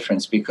of a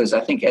difference because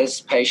I think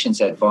as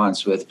patients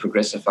advance with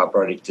progressive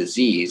fibrotic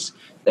disease,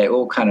 they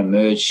all kind of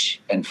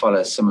merge and follow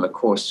a similar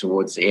course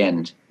towards the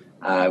end.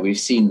 We've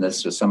seen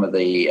this with some of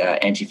the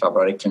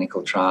antifibrotic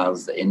clinical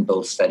trials, the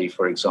INBUILD study,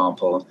 for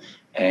example.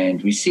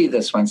 And we see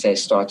this once they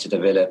start to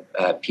develop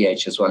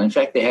pH as well. In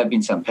fact, there have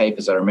been some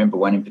papers, I remember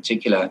one in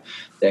particular,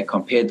 that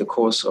compared the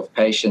course of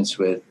patients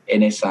with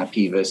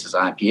NSIP versus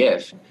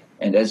IPF.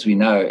 And as we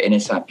know,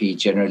 NSIP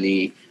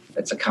generally,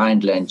 it's a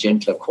kinder and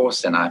gentler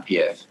course than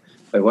IPF.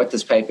 But what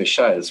this paper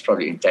shows,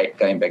 probably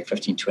going back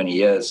 15, 20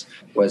 years,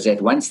 was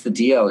that once the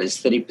DL is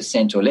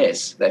 30% or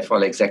less, they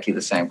follow exactly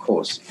the same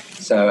course.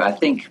 So I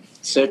think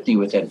certainly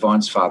with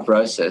advanced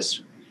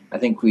fibrosis, I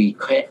think we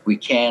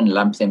can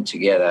lump them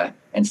together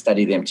and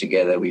study them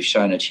together. We've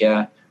shown it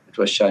here. It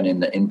was shown in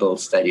the INBUILD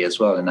study as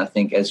well. And I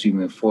think as we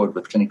move forward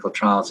with clinical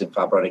trials in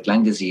fibrotic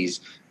lung disease,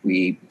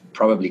 we're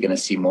probably going to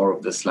see more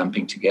of this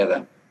lumping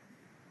together.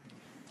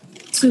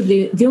 So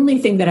the only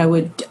thing that I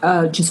would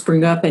just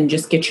bring up and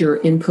just get your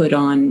input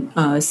on,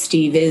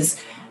 Steve, is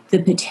the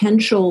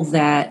potential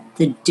that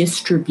the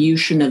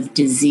distribution of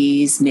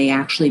disease may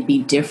actually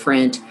be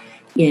different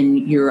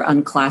in your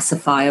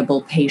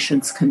unclassifiable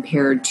patients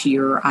compared to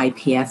your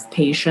IPF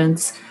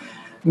patients.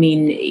 I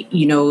mean,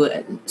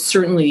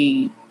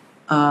 certainly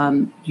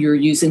you're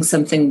using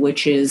something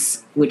which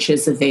is a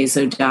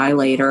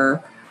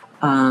vasodilator,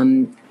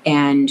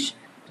 and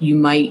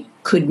you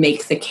could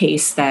make the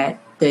case that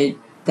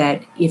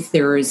if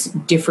there is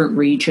different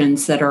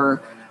regions that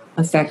are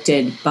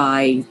affected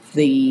by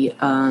the,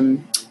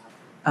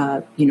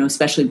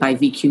 especially by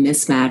VQ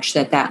mismatch,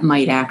 that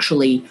might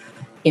actually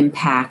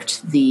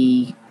impact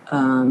the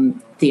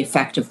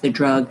effect of the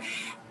drug.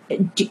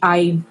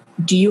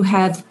 Do you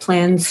have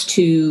plans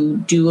to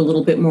do a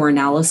little bit more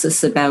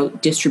analysis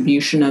about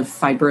distribution of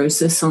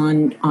fibrosis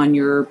on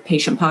your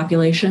patient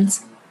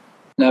populations?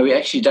 No, we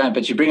actually don't.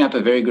 But you bring up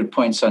a very good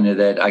point, Sonia,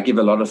 that I give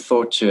a lot of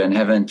thought to and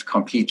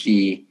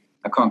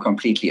I can't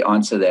completely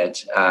answer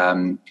that.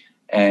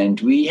 And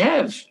we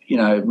have,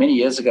 many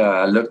years ago,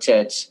 I looked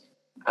at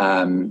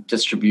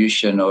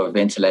distribution of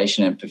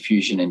ventilation and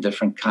perfusion in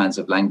different kinds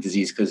of lung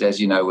disease, because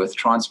as you know, with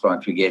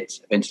transplant, we get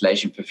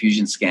ventilation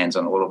perfusion scans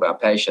on all of our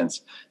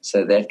patients.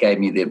 So that gave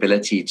me the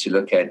ability to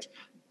look at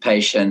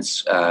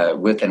patients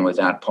with and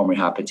without pulmonary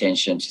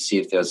hypertension to see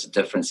if there was a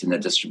difference in the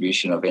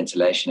distribution of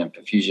ventilation and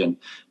perfusion,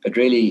 but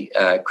really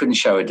couldn't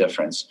show a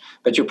difference.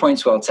 But your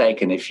point's well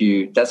taken.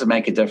 Does it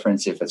make a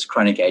difference if it's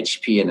chronic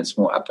HP and it's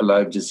more upper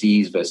lobe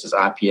disease versus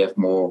IPF,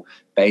 more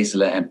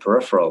basilar and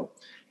peripheral?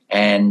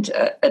 And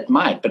it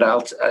might, but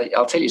I'll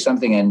tell you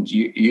something, and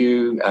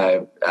you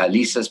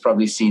Lisa's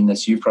probably seen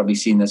this, you've probably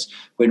seen this.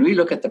 When we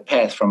look at the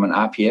path from an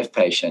IPF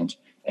patient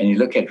and you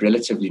look at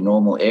relatively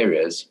normal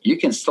areas, you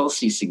can still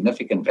see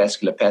significant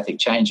vasculopathic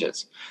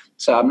changes.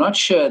 So I'm not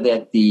sure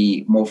that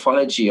the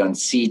morphology on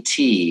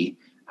CT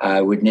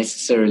would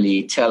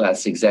necessarily tell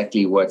us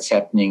exactly what's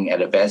happening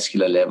at a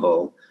vascular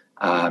level.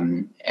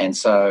 And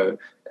so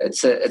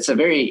it's a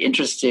very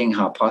interesting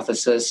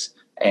hypothesis.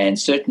 And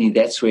certainly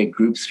that's where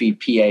group 3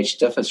 pH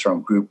differs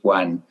from group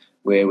 1,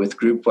 where with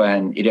group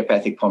 1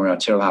 idiopathic pulmonary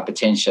arterial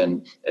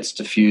hypertension, it's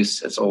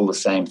diffuse, it's all the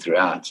same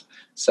throughout.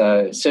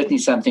 So certainly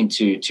something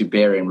to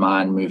bear in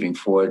mind moving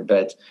forward.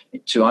 But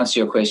to answer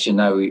your question,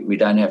 no, we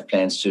don't have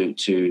plans to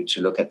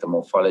look at the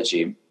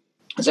morphology.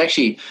 It's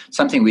actually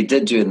something we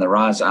did do in the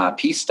RISE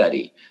IRP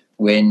study.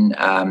 When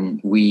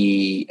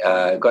we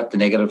got the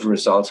negative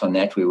results on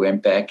that, we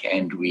went back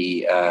and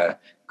we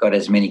got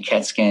as many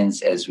CAT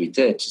scans as we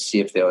did to see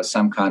if there was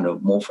some kind of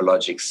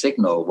morphologic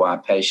signal why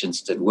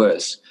patients did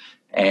worse.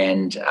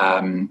 And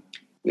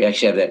we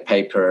actually have that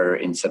paper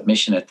in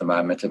submission at the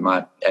moment. It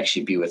might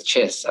actually be with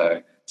CHEST.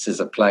 So this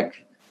is a plug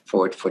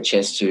for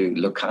CHEST to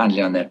look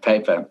kindly on that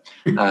paper.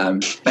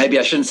 Maybe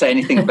I shouldn't say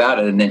anything about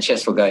it, and then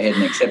CHEST will go ahead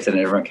and accept it and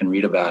everyone can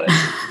read about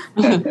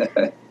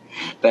it.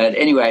 But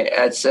anyway,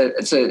 it's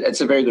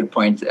a very good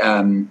point.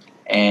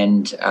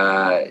 And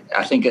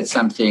I think it's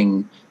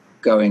something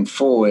going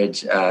forward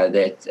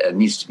that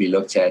needs to be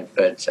looked at,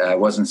 but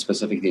wasn't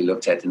specifically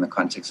looked at in the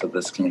context of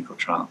this clinical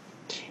trial.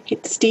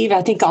 Steve,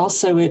 I think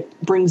also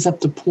it brings up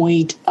the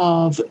point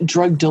of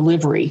drug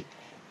delivery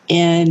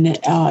and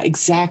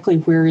exactly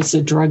where is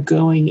the drug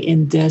going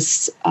in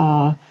this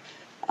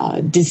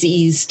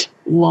diseased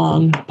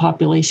lung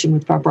population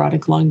with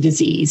fibrotic lung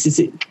disease. Is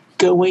it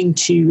going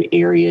to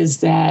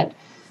areas that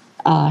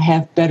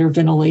have better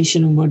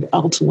ventilation and would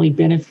ultimately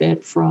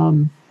benefit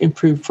from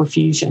improved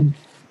perfusion?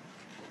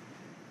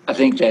 I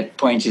think that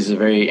point is a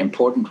very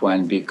important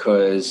one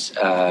because,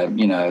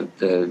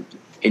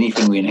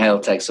 anything we inhale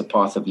takes a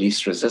path of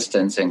least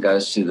resistance and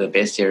goes to the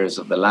best areas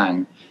of the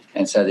lung.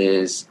 And so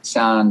there's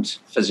sound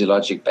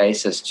physiologic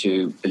basis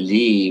to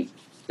believe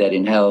that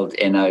inhaled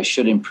NO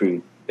should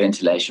improve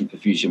ventilation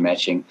perfusion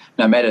matching,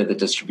 no matter the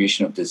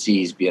distribution of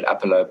disease, be it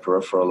upper lobe,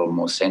 peripheral, or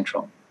more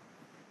central.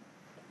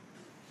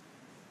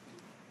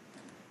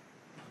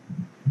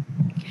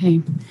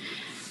 Okay.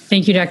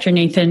 Thank you, Dr.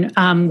 Nathan.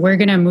 We're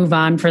going to move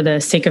on for the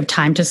sake of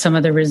time to some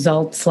of the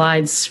result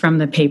slides from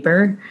the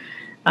paper.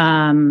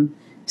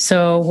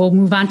 So we'll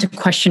move on to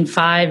question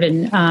 5,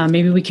 and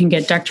maybe we can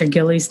get Dr.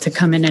 Gillies to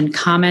come in and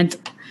comment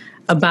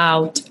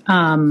about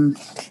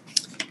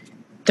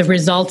the the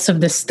results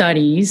of the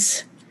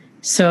studies.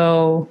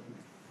 So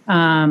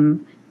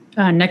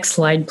next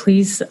slide,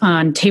 please.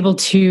 On table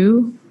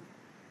 2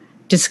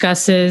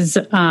 discusses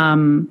the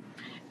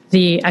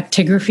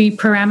actigraphy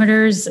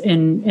parameters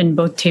in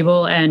both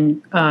table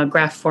and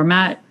graph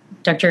format.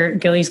 Dr.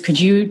 Gillies, could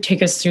you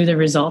take us through the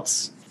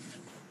results?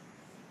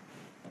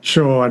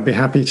 Sure, I'd be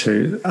happy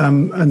to.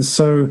 And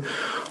so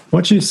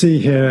what you see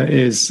here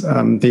is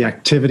the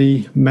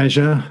activity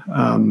measure,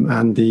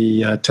 and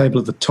the table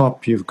at the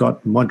top, you've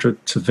got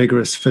moderate to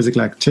vigorous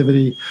physical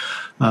activity.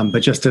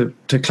 But just to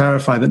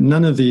clarify that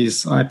none of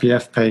these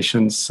IPF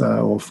patients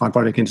or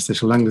fibrotic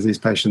interstitial lung disease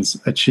patients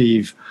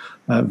achieve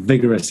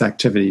vigorous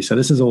activity. So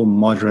this is all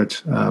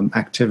moderate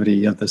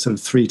activity of the sort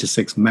of 3 to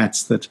 6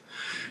 METs that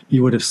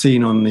you would have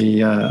seen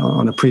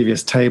on a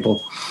previous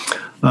table.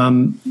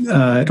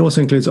 It also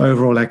includes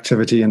overall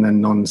activity and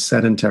then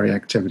non-sedentary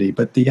activity.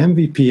 But the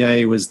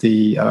MVPA was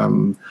the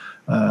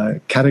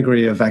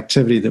category of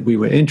activity that we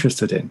were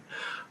interested in.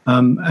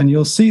 And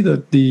you'll see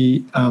that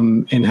the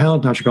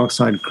inhaled nitric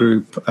oxide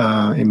group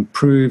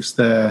improves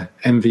their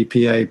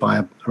MVPA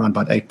by around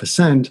about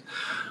 8%,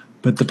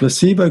 but the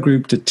placebo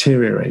group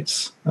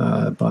deteriorates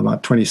by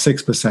about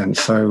 26%.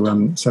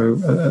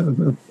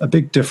 So a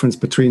big difference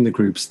between the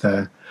groups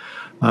there.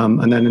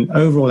 And then an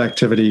overall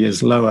activity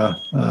is lower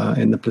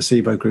in the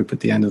placebo group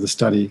at the end of the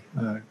study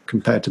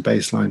compared to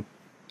baseline.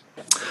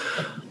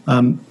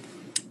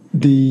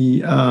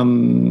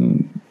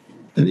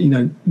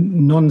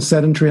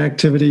 Non-sedentary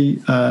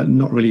activity,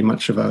 not really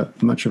much of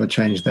a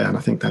change there, and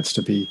I think that's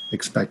to be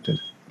expected.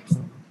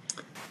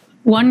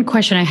 One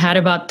question I had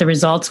about the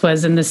results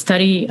was in the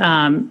study,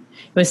 it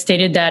was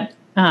stated that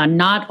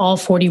not all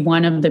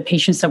 41 of the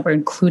patients that were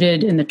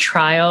included in the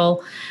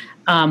trial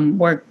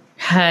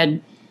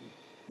had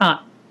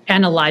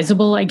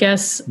analyzable, I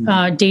guess,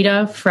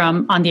 data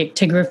on the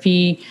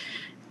actigraphy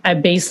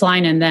at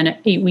baseline and then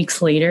 8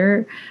 weeks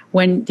later.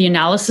 When the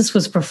analysis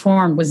was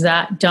performed, was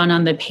that done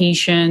on the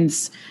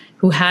patients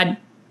who had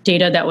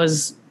data that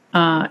was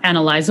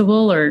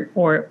analyzable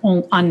or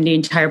on the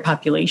entire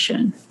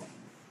population?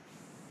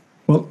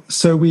 Well,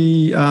 so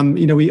we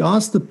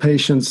asked the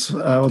patients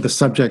or the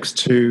subjects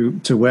to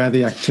wear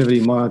the activity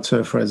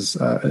monitor for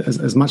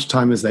as much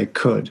time as they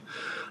could.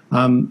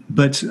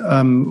 But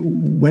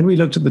when we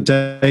looked at the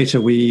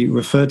data, we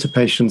referred to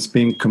patients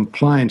being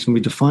compliant, and we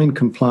defined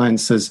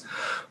compliance as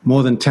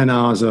more than 10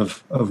 hours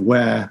of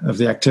wear of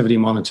the activity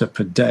monitor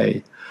per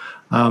day.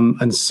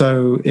 And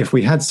so if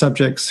we had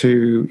subjects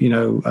who,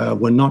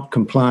 were not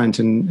compliant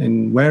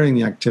in wearing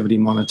the activity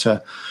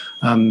monitor,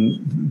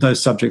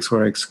 those subjects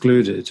were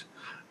excluded.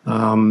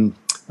 And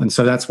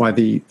so that's why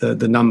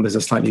the numbers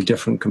are slightly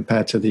different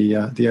compared to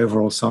the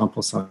overall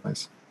sample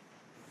size.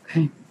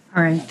 Okay.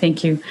 All right,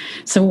 thank you.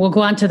 So we'll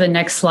go on to the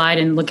next slide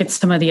and look at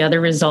some of the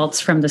other results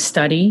from the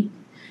study.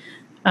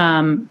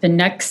 The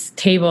next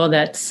table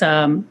that's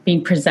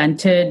being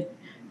presented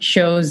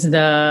shows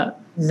the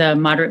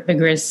moderate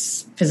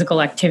vigorous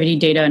physical activity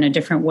data in a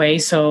different way.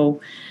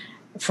 So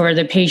for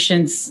the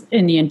patients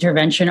in the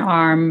intervention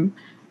arm,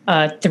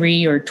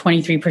 3 or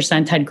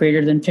 23% had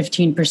greater than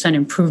 15%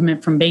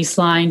 improvement from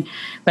baseline.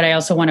 But I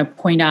also want to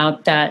point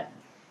out that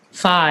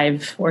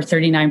 5 or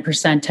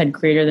 39% had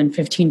greater than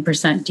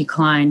 15%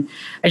 decline.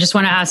 I just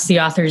want to ask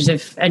the authors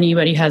if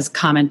anybody has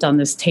comment on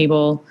this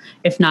table.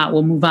 If not,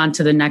 we'll move on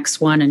to the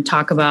next one and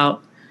talk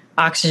about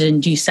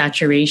oxygen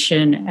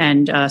desaturation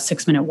and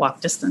 6-minute walk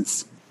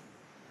distance.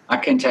 I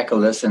can tackle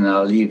this, and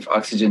I'll leave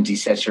oxygen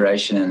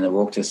desaturation and the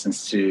walk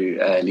distance to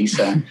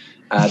Lisa.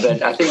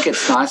 But I think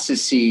it's nice to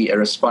see a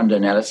responder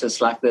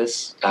analysis like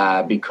this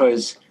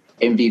because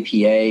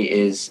MVPA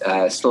is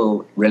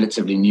still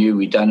relatively new.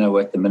 We don't know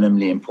what the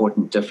minimally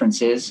important difference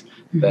is,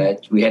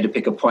 but we had to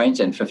pick a point,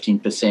 and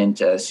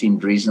 15%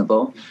 seemed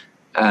reasonable.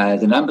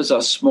 The numbers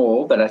are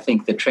small, but I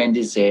think the trend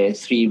is there,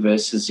 3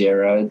 versus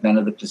 0. None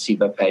of the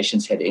placebo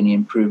patients had any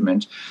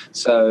improvement.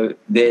 So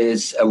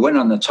there's a win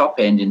on the top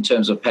end in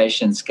terms of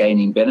patients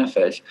gaining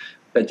benefit,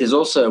 but there's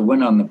also a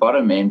win on the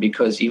bottom end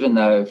because even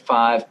though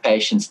 5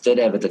 patients did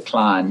have a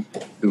decline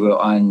who were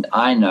on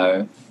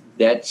INO,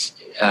 that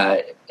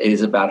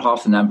is about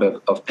half the number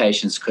of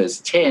patients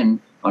because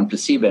 10 on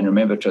placebo, and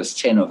remember it was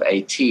 10 of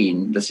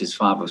 18, this is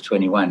 5 of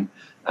 21,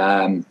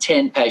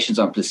 10 patients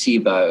on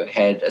placebo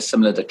had a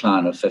similar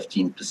decline of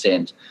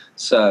 15%.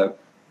 So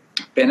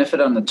benefit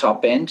on the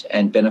top end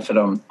and benefit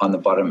on the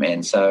bottom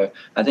end. So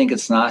I think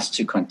it's nice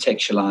to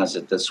contextualize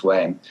it this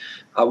way.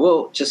 I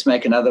will just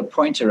make another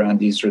point around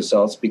these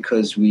results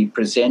because we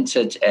present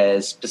it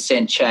as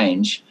percent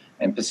change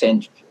and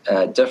percent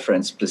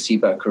difference,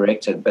 placebo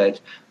corrected, but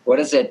what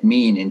does that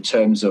mean in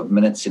terms of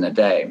minutes in a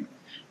day?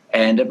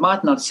 And it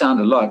might not sound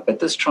a lot, but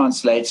this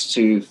translates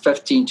to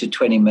 15 to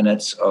 20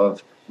 minutes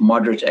of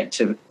moderate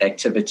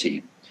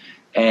activity.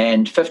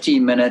 And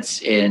 15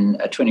 minutes in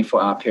a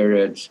 24-hour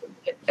period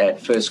at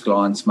first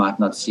glance might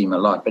not seem a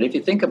lot. But if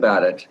you think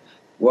about it,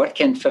 what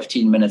can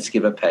 15 minutes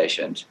give a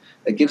patient?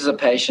 It gives a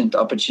patient the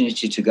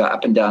opportunity to go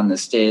up and down the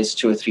stairs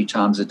 2 or 3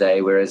 times a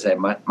day, whereas they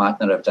might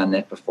not have done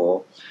that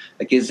before.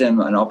 It gives them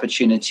an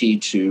opportunity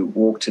to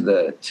walk to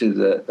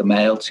the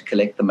mail, to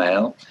collect the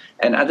mail,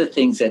 and other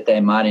things that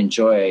they might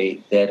enjoy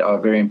that are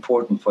very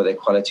important for their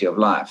quality of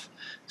life.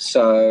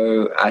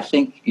 So I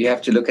think you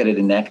have to look at it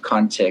in that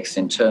context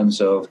in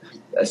terms of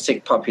a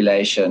sick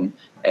population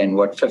and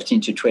what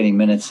 15 to 20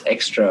 minutes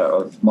extra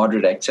of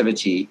moderate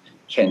activity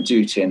can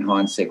do to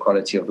enhance their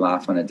quality of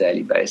life on a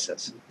daily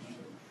basis.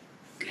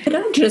 Could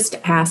I just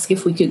ask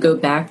if we could go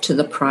back to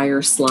the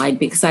prior slide,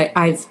 because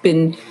I've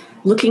been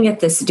looking at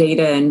this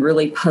data and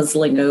really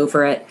puzzling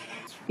over it.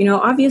 You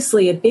know,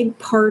 obviously a big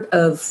part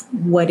of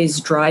what is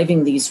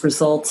driving these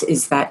results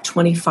is that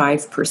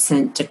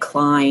 25%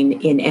 decline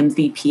in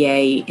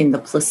MVPA in the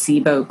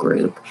placebo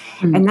group.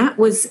 Mm-hmm. And that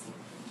was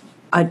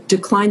a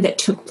decline that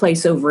took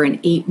place over an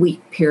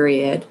 8-week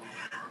period.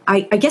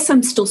 I guess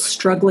I'm still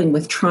struggling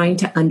with trying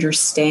to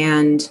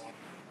understand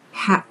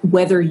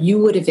whether you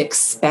would have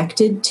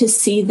expected to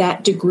see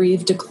that degree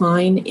of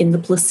decline in the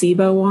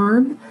placebo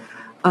arm,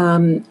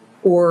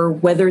 or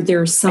whether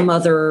there's some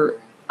other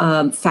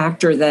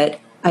factor that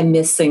I'm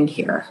missing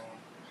here.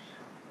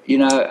 You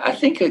know, I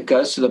think it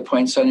goes to the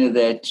point, Sonia,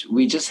 that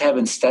we just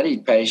haven't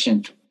studied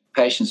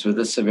patients with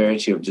this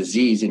severity of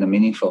disease in a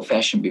meaningful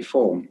fashion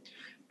before.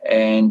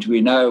 And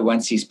we know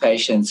once these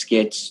patients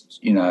get,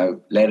 you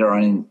know, later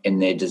on in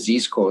their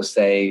disease course,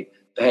 they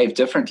behave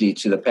differently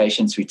to the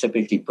patients we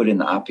typically put in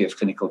the IPF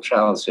clinical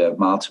trials who have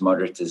mild to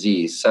moderate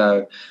disease.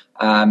 So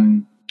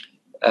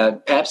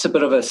perhaps a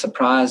bit of a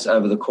surprise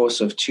over the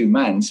course of 2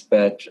 months,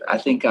 but I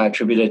think I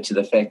attribute it to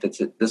the fact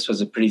that this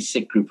was a pretty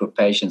sick group of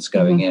patients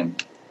going in.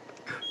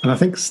 And I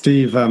think,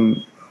 Steve,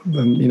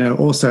 you know,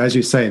 also, as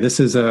you say, this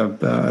is a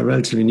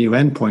relatively new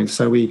endpoint,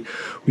 so we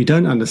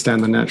don't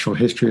understand the natural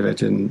history of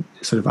it in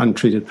sort of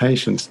untreated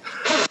patients.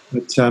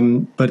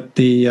 But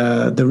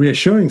the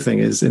reassuring thing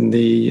is in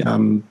the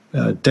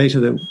data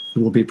that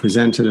will be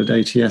presented at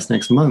ATS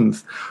next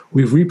month,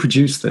 we've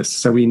reproduced this.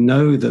 So we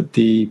know that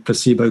the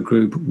placebo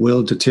group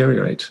will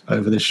deteriorate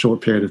over this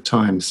short period of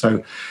time.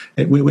 So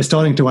we're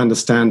starting to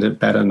understand it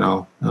better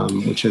now,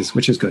 which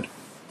is good.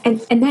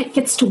 And that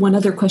gets to one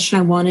other question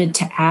I wanted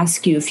to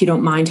ask you, if you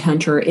don't mind,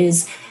 Hunter,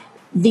 is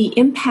the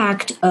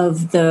impact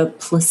of the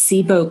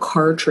placebo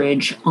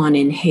cartridge on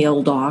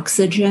inhaled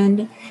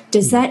oxygen.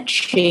 Does that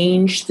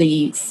change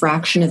the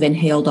fraction of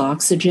inhaled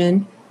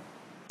oxygen?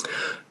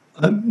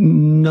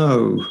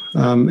 No,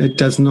 it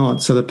does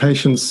not. So the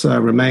patients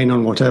remain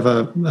on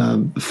whatever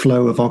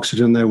flow of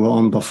oxygen they were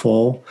on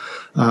before.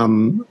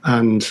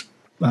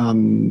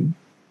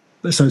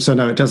 So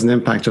no, it doesn't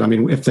impact it. I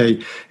mean, if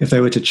they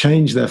were to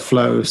change their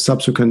flow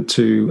subsequent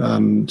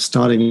to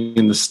starting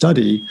in the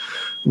study,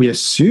 we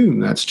assume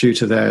that's due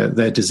to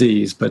their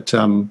disease. But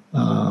no,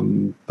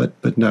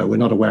 we're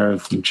not aware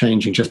of them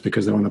changing just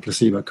because they're on a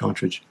placebo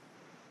cartridge.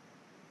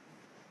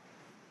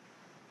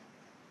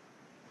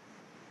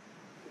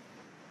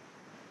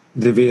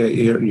 Divya,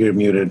 you're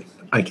muted.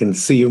 I can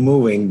see you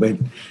moving, but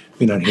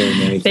we're not hearing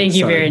anything. Thank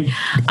you, Viren.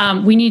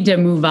 We need to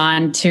move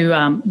on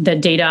to the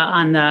data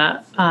on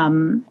the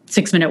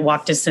 6-minute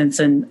walk distance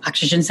and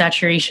oxygen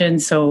saturation.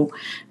 So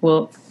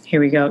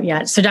here we go.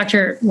 Yeah. So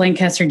Dr.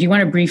 Lancaster, do you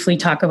want to briefly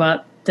talk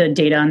about the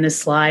data on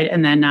this slide?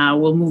 And then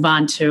we'll move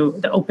on to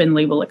the open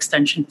label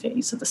extension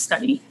phase of the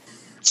study.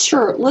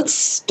 Sure. Let's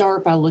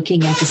start by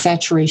looking at the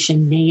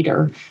saturation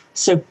nadir.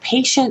 So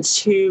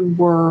patients who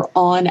were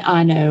on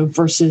INO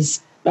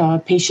versus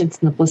patients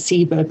in the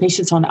placebo.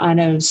 Patients on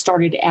INO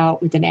started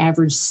out with an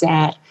average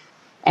SAT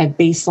at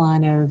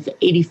baseline of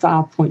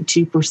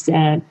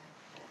 85.2%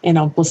 and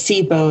on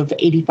placebo of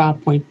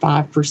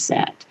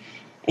 85.5%.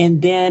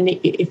 And then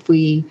if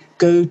we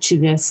go to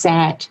the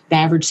SAT, the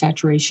average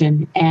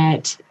saturation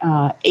at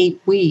 8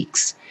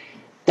 weeks,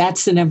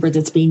 that's the number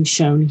that's being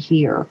shown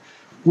here,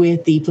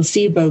 with the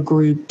placebo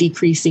group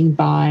decreasing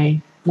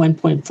by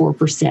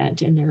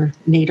 1.4% in their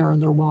nadir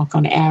on their walk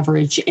on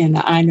average, and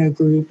the INO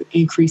group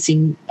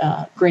increasing,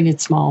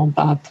 granted small,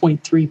 by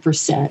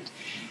 0.3%.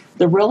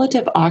 The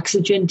relative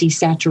oxygen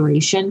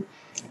desaturation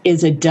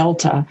is a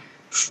delta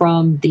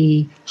from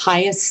the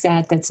highest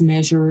SAT that's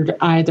measured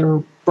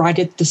either right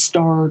at the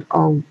start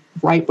or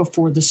right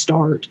before the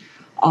start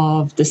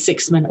of the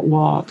 6-minute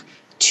walk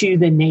to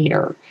the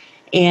nadir.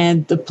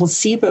 And the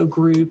placebo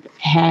group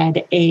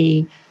had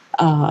a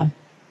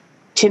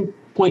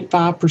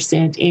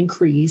 10.5%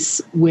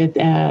 increase with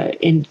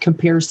in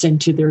comparison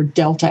to their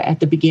delta at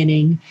the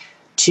beginning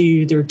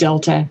to their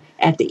delta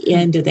at the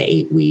end of the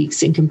 8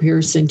 weeks in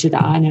comparison to the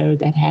INO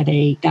that had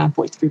a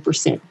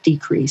 9.3%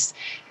 decrease.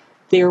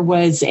 There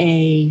was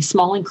a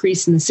small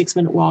increase in the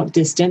 6-minute walk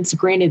distance.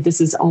 Granted,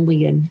 this is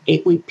only an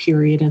 8-week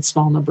period and a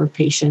small number of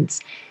patients,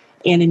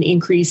 and an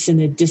increase in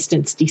the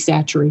distance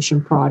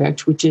desaturation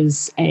product, which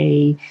is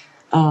the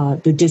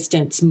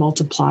distance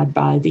multiplied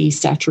by the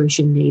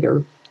saturation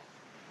nadir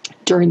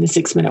during the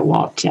 6-minute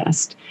walk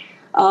test.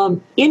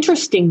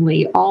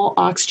 Interestingly, all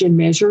oxygen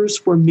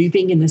measures were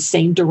moving in the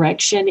same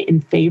direction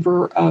in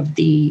favor of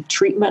the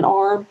treatment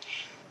arm.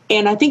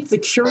 And I think the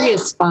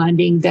curious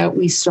finding that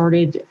we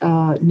started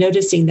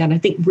noticing that I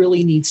think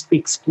really needs to be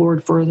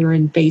explored further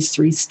in phase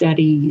 3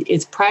 study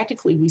is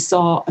practically we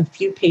saw a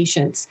few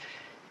patients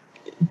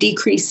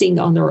decreasing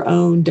on their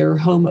own their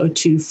home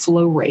O2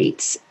 flow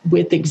rates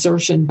with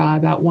exertion by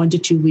about 1 to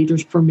 2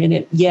 liters per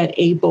minute, yet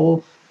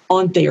able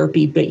on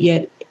therapy, but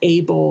yet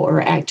able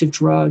or active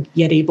drug,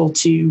 yet able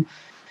to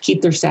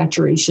keep their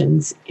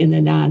saturations in the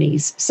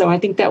 90s. So I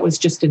think that was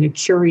just a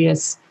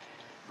curious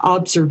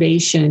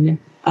observation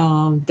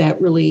that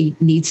really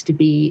needs to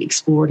be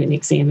explored and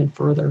examined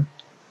further.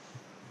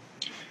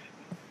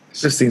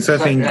 Interesting. So I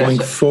think going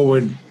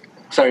forward.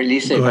 Sorry,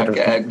 Lisa,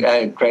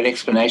 great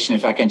explanation.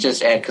 If I can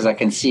just add, because I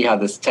can see how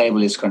this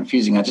table is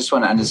confusing, I just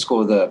want to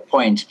underscore the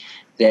point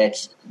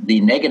that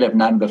the negative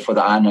number for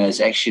the INO is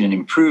actually an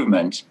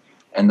improvement,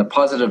 and the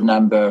positive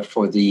number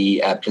for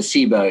the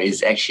placebo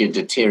is actually a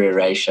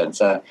deterioration.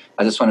 So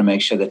I just want to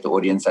make sure that the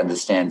audience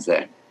understands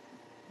that.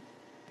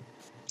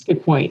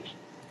 Good point.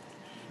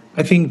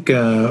 I think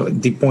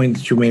the point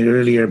that you made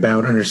earlier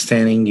about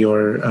understanding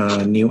your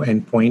new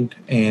endpoint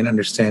and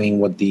understanding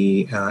what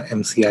the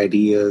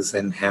MCID is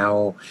and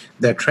how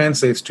that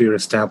translates to your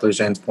established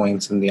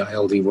endpoints in the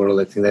ILD world,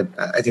 I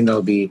think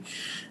that'll be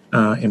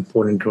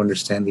important to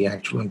understand the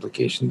actual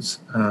implications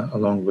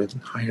along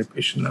with higher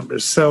patient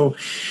numbers. So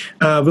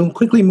we'll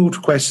quickly move to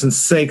question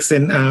 6,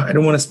 and I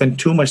don't want to spend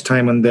too much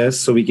time on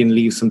this so we can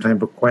leave some time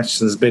for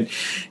questions, but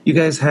you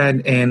guys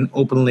had an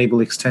open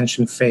label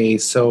extension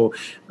phase. So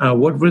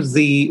what were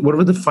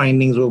the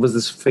findings? What was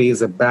this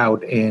phase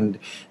about? And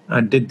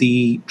did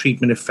the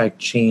treatment effect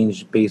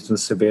change based on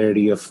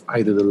severity of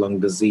either the lung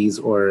disease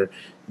or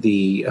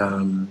the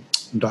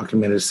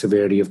documented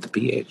severity of the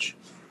PH?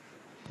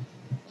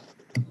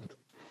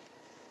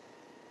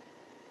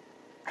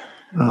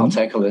 I'll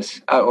tackle this.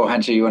 Or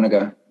Hunter, you want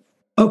to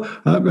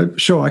go?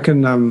 Sure. I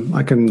can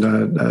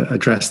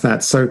address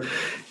that. So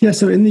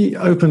in the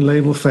open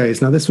label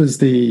phase, now this was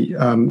the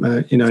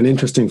an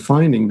interesting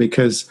finding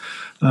because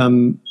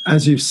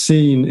as you've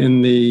seen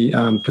in the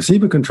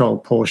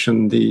placebo-controlled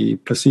portion, the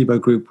placebo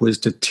group was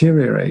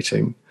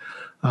deteriorating.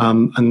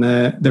 And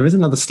there is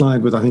another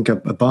slide with, I think, a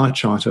bar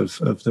chart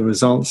of the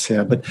results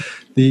here. But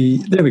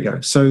there we go.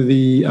 So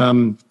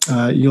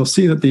you'll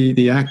see that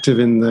the active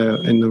in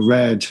the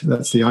red,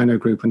 that's the INO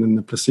group, and then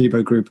the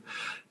placebo group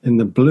in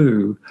the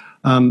blue.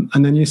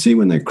 And then you see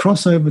when they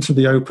cross over to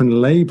the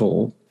open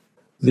label,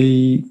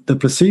 the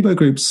placebo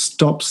group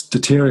stops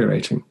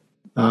deteriorating.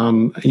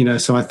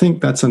 So I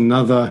think that's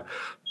another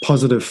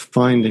positive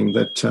finding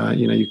that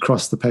you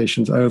cross the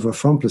patients over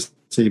from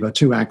placebo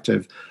to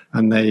active,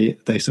 and they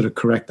sort of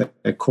correct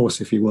their course,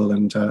 if you will,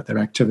 and their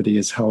activity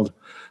is held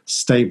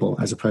stable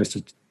as opposed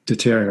to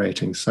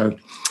deteriorating. So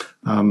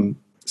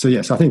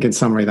yes, I think in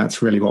summary,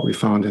 that's really what we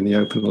found in the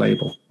open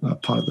label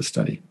part of the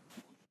study.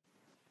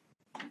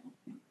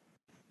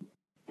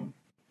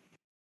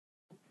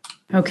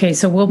 Okay,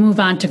 so we'll move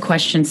on to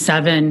question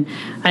 7.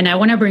 And I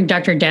want to bring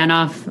Dr.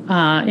 Danoff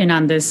in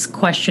on this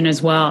question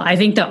as well. I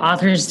think the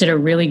authors did a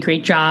really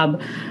great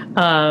job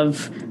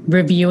of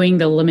reviewing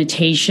the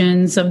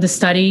limitations of the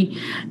study.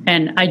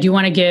 And I do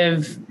want to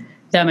give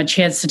them a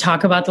chance to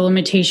talk about the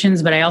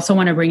limitations, but I also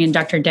want to bring in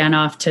Dr.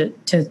 Danoff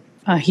to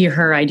hear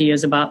her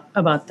ideas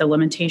about the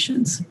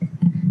limitations.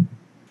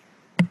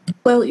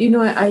 Well,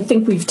 I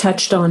think we've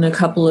touched on a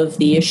couple of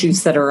the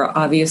issues that are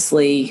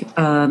obviously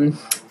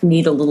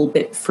need a little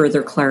bit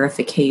further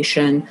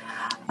clarification.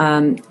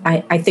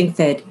 I think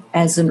that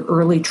as an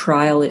early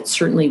trial, it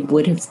certainly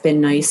would have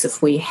been nice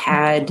if we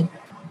had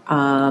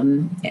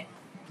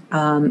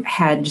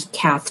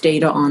cath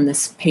data on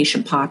this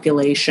patient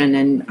population.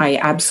 And I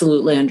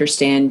absolutely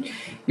understand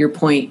your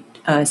point,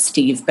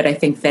 Steve, but I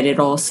think that it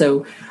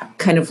also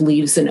kind of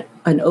leaves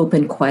an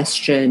open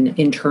question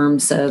in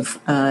terms of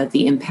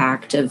the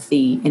impact of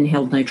the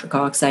inhaled nitric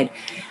oxide.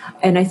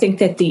 And I think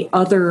that the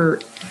other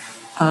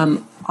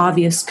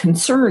obvious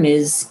concern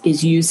is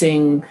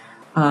using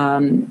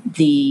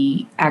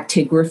the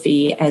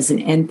actigraphy as an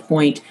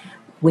endpoint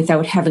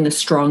without having a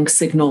strong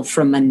signal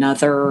from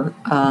another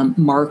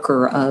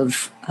marker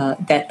of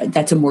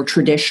that's a more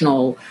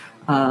traditional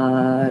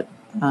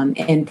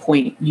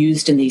endpoint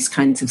used in these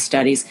kinds of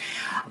studies.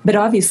 But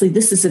obviously,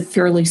 this is a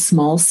fairly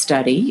small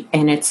study,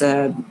 and it's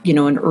an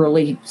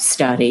early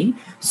study.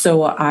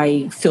 So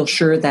I feel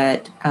sure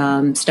that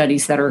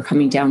studies that are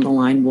coming down the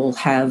line will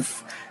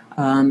have,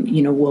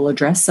 will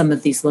address some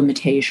of these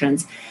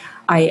limitations.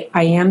 I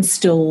am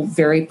still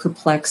very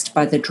perplexed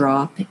by the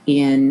drop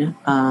in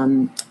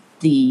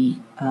the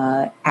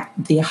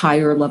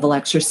higher level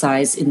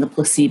exercise in the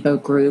placebo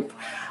group,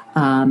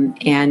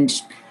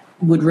 and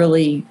would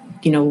really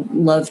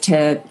love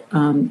to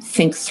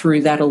think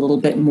through that a little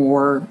bit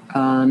more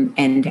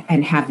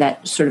and have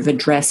that sort of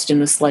addressed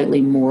in a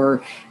slightly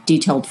more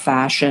detailed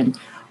fashion.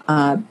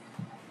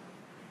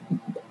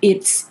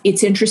 It's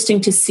interesting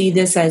to see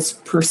this as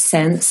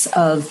percents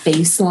of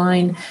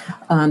baseline,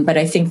 but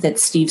I think that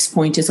Steve's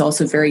point is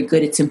also very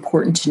good. It's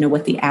important to know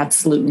what the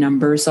absolute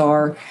numbers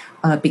are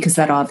because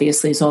that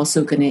obviously is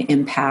also going to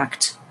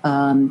impact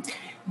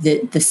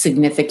the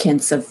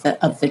significance of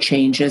the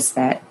changes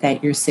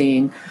that you're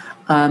seeing.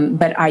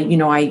 But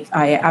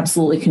I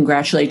absolutely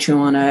congratulate you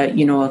on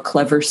a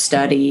clever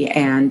study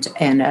and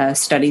a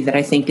study that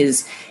I think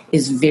is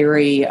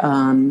very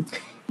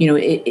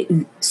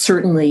it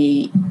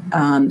certainly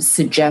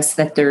suggests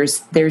that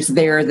there's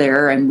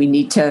there, and we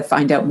need to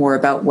find out more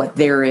about what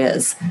there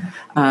is.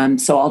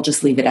 So I'll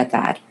just leave it at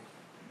that.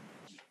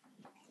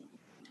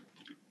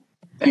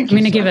 I'm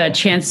going to give a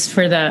chance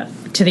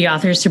to the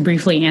authors to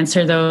briefly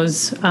answer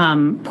those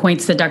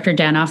points that Dr.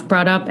 Danoff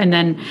brought up. And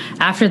then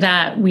after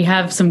that, we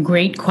have some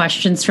great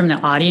questions from the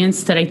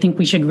audience that I think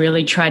we should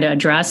really try to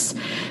address.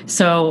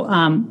 So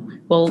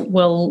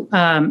we'll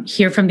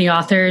hear from the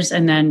authors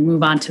and then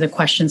move on to the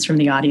questions from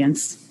the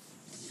audience.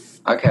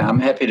 Okay, I'm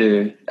happy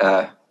to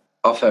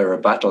offer a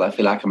rebuttal. I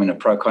feel like I'm in a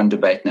pro-con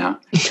debate now.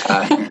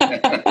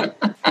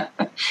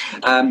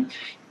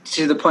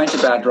 To the point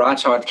about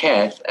right heart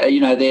cath,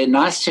 they're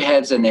nice to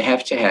haves and they're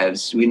have to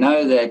haves. We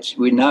know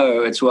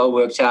it's well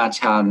worked out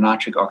how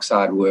nitric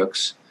oxide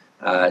works.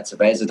 It's a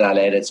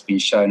vasodilator. It's been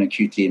shown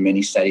acutely in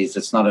many studies.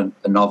 It's not a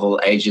novel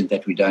agent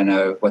that we don't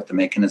know what the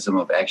mechanism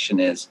of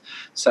action is.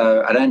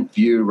 So I don't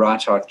view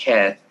right heart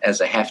cath as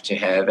a have to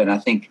have. And I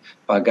think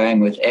by going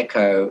with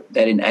echo,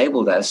 that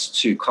enabled us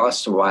to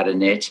cast a wider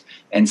net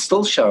and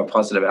still show a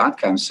positive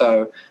outcome.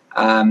 So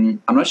I'm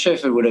not sure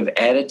if it would have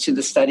added to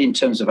the study in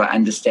terms of our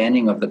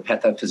understanding of the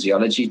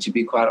pathophysiology, to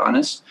be quite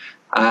honest.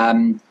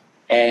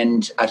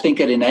 And I think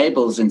it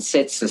enables and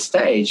sets the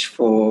stage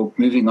for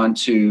moving on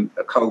to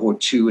cohort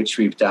 2, which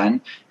we've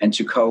done, and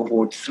to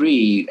cohort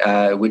 3,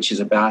 which is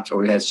about,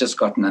 or has just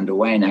gotten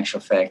underway in actual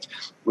fact,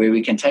 where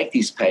we can take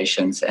these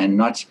patients and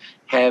not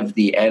have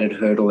the added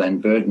hurdle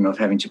and burden of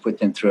having to put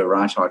them through a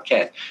right heart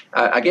cath.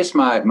 I guess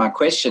my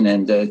question,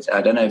 and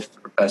I don't know if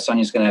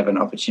Sonia's going to have an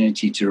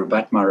opportunity to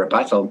rebut my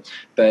rebuttal,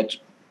 but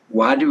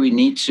why do we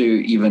need to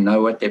even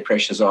know what their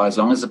pressures are? As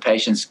long as the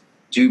patients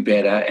do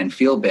better and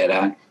feel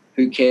better,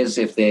 who cares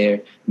if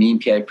their mean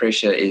PA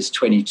pressure is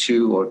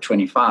 22 or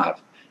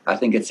 25? I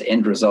think it's the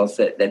end results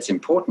that's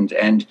important.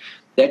 And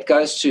that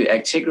goes to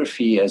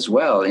actigraphy as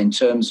well in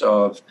terms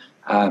of,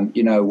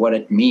 what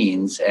it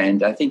means.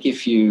 And I think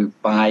if you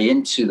buy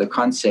into the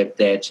concept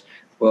that,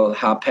 well,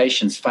 how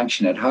patients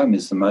function at home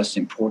is the most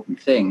important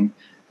thing,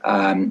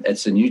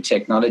 it's a new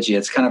technology.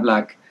 It's kind of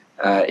like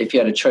if you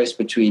had a choice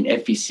between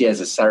FVC as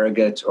a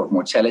surrogate of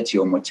mortality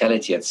or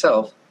mortality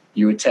itself,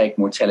 you would take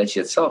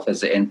mortality itself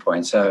as the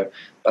endpoint. So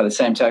by the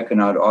same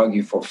token, I'd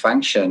argue for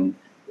function.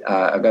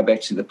 I go back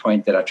to the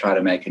point that I tried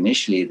to make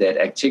initially, that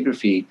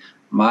actigraphy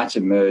might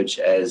emerge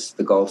as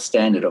the gold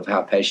standard of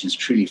how patients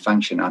truly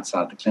function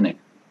outside the clinic.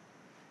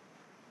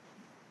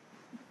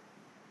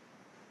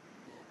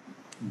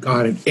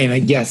 Got it.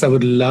 And yes, I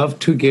would love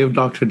to give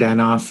Dr.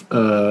 Danoff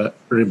a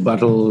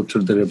rebuttal to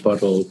the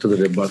rebuttal to the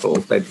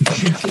rebuttal. But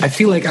I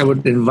feel like I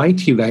would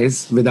invite you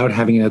guys, without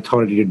having an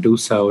authority to do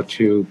so,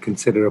 to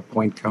consider a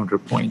point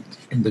counterpoint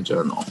in the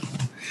journal.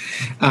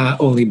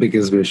 Only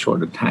because we're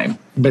short of time.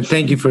 But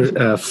thank you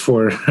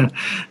for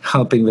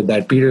helping with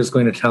that. Peter is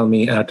going to tell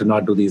me to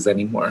not do these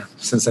anymore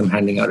since I'm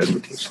handing out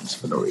invitations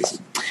for no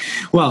reason.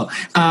 Well,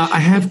 I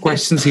have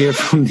questions here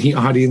from the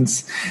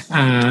audience,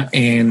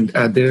 and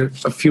there are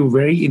a few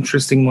very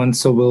interesting ones.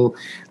 So we'll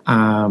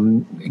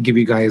give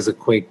you guys a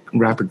quick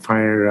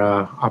rapid-fire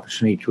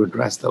opportunity to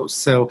address those.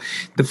 So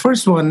the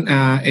first one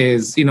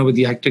is, with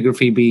the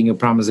actigraphy being a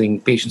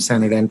promising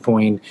patient-centered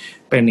endpoint,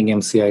 pending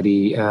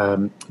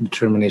MCID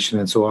determination,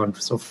 and so on and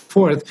so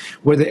forth,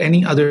 were there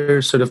any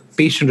other sort of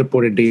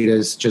patient-reported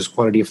data, just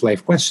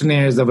quality-of-life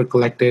questionnaires that were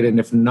collected? And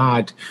if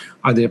not,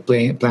 are there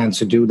plans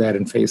to do that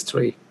in phase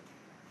 3?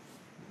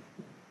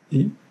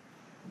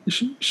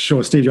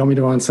 Sure. Steve, do you want me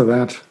to answer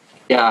that?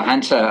 Yeah,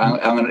 Hunter,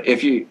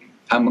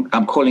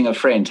 I'm calling a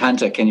friend.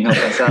 Hunter, can you help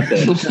us out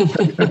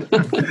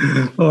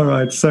there? All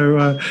right.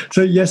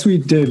 So yes, we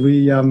did.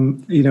 We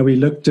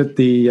looked at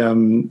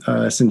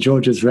the St.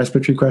 George's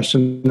Respiratory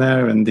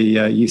Questionnaire and the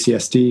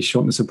UCSD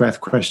Shortness of Breath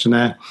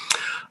Questionnaire.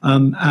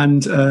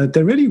 And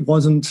there really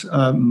wasn't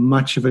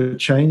much of a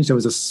change. There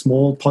was a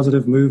small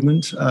positive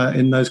movement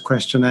in those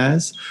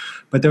questionnaires.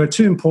 But there were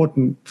two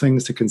important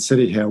things to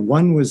consider here.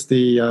 One was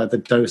the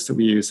dose that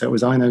we used. So it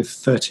was INO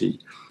 30,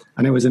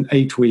 and it was an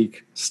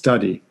 8-week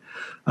study.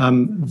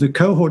 The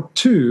cohort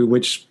 2,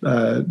 which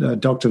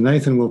Dr.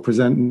 Nathan will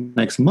present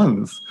next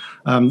month,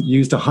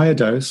 used a higher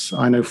dose,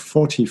 INO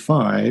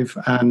 45,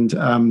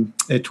 and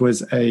it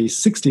was a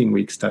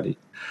 16-week study.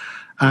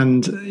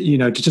 And,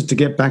 just to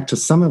get back to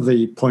some of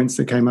the points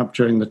that came up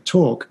during the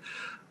talk,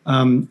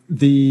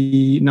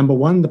 the number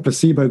one, the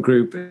placebo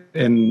group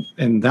in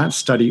that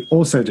study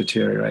also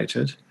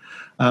deteriorated,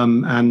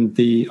 and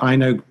the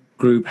INO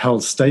group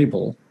held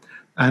stable.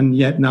 And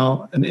yet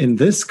now in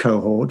this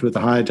cohort with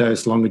the higher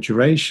dose, longer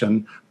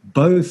duration,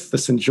 both the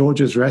St.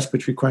 George's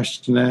Respiratory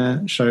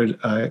Questionnaire showed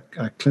a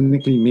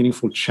clinically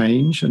meaningful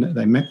change, and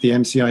they met the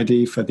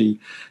MCID for the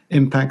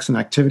impacts and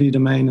activity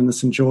domain in the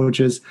St.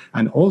 George's,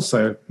 and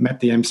also met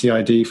the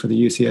MCID for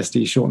the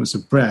UCSD shortness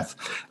of breath.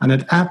 And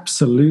it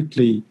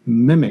absolutely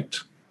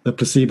mimicked the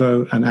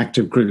placebo and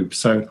active group.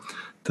 So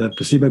the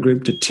placebo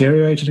group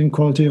deteriorated in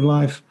quality of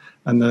life,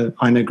 and the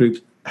INO group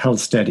held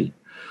steady.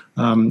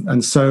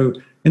 And so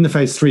in the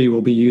phase 3,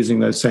 we'll be using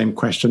those same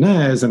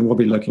questionnaires, and we'll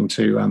be looking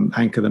to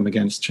anchor them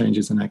against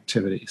changes in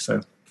activity.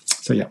 So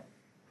yeah.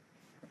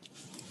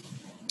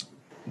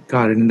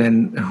 Got it. And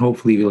then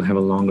hopefully we'll have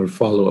a longer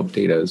follow-up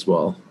data as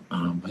well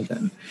by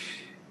then.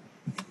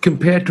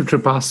 Compared to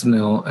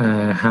treprostinil,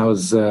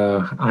 how's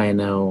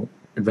INO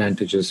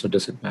advantages or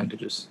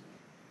disadvantages?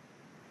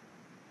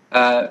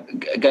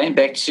 Going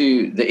back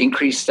to the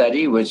INCREASE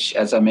study, which,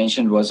 as I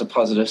mentioned, was a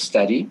positive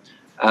study,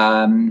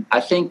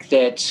 I think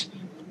that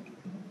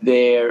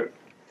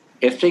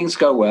if things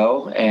go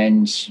well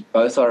and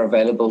both are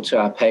available to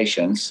our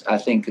patients, I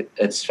think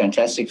it's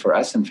fantastic for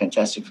us and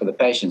fantastic for the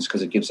patients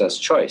because it gives us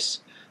choice.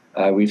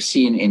 We've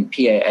seen in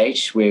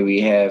PAH where we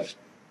have,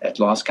 at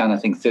last count, I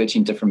think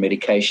 13 different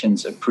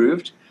medications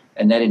approved,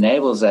 and that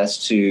enables us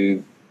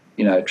to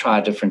try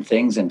different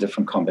things and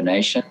different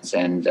combinations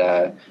and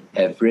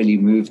have really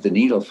moved the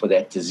needle for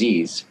that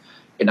disease.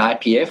 In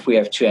IPF, we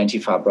have 2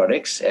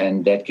 antifibrotics,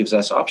 and that gives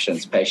us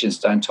options. Patients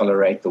don't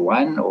tolerate the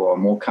one or are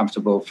more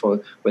comfortable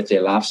with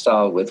their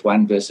lifestyle with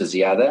one versus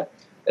the other.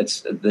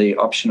 It's the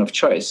option of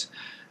choice.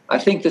 I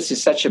think this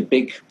is such a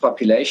big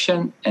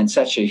population and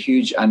such a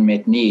huge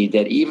unmet need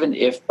that even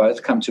if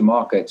both come to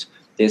market,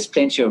 there's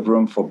plenty of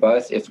room for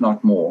both, if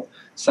not more.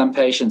 Some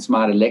patients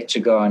might elect to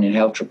go on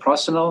inhaled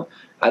treprostinil.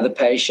 Other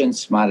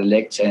patients might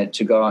elect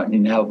to go on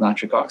inhaled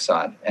nitric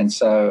oxide. And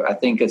so I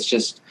think it's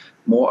just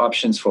more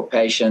options for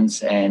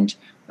patients. And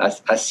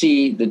I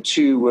see the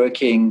two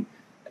working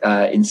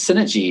in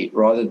synergy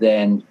rather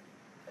than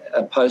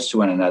opposed to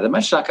one another,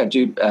 much like I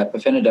do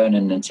pirfenidone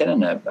and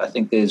nintedanib. I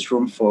think there's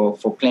room for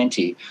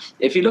plenty.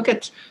 If you look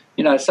at,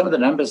 some of the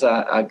numbers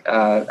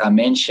I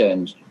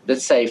mentioned,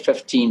 let's say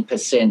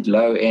 15%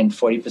 low end,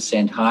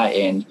 40% high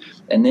end,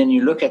 and then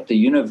you look at the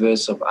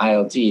universe of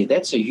ILD,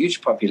 that's a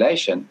huge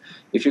population.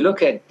 If you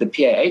look at the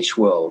PAH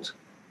world,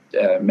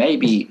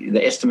 maybe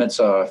the estimates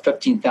are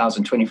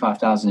 15,000,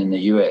 25,000 in the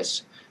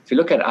US. If you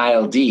look at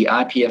ILD,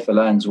 IPF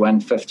alone is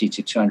 150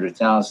 to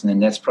 200,000,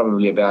 and that's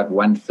probably about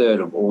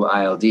 1/3 of all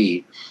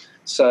ILD.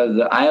 So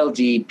the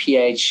ILD,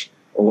 PH,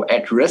 or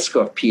at risk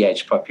of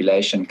PH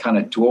population kind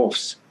of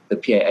dwarfs the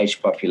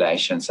PAH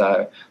population.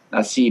 So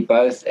I see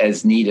both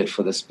as needed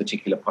for this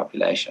particular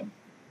population.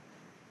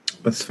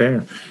 That's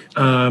fair.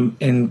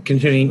 And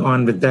continuing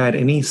on with that,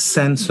 any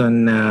sense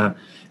on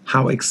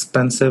how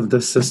expensive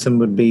the system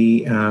would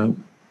be,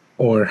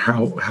 or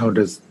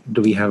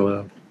do we have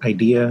an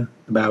idea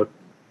about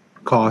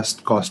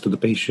cost to the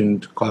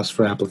patient, cost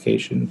for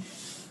application?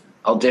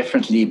 I'll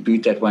definitely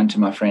boot that one to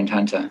my friend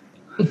Hunter.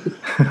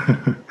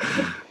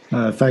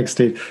 Thanks,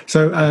 Steve.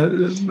 So,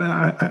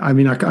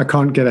 I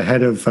can't get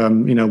ahead of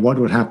what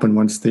would happen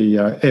once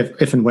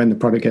if and when the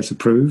product gets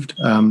approved.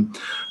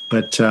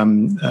 But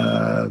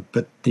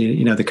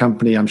the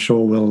company, I'm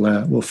sure,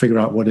 will figure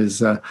out what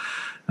is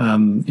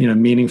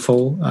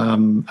meaningful.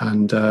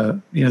 And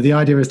the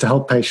idea is to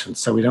help patients.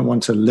 So we don't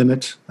want to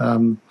limit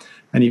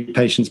any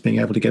patients being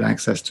able to get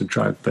access to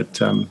drug. But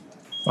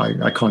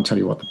I can't tell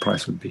you what the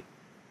price would be.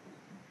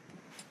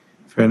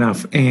 Fair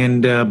enough.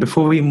 And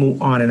before we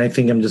move on, and I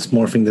think I'm just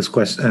morphing this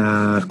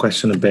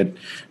question a bit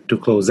to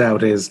close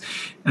out, is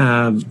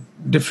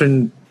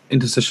different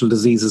interstitial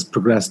diseases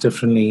progress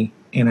differently.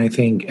 And I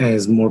think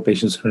as more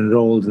patients are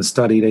enrolled and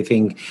studied, I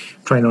think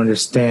trying to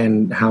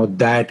understand how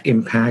that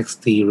impacts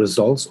the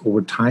results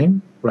over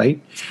time,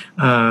 right?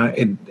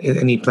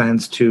 Any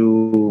plans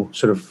to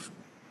sort of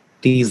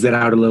tease that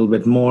out a little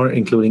bit more,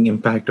 including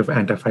impact of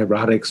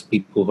antifibrotics,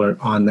 people who are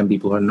on them,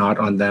 people who are not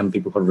on them,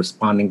 people who are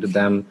responding to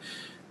them?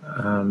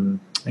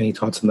 Any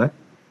thoughts on that?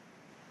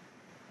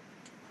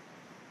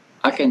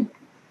 I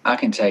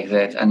can take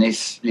that.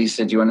 Unless,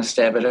 Lisa, do you want to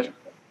stab at it?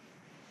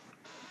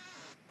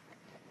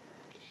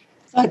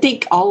 I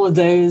think all of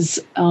those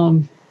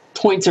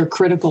points are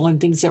critical and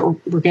things that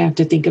we're going to have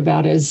to think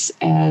about as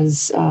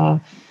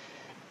the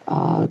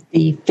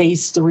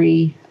phase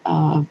 3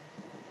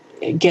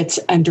 gets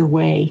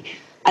underway.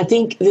 I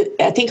think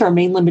our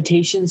main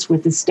limitations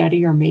with the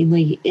study are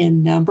mainly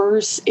in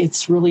numbers.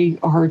 It's really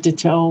hard to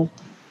tell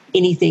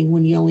anything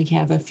when you only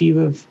have a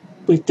few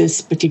with this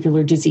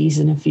particular disease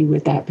and a few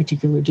with that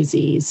particular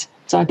disease.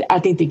 So I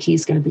think the key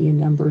is going to be in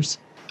numbers.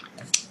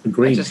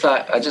 Agreed.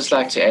 I'd just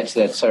like to add to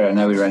that. Sorry, I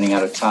know we're running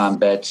out of time,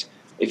 but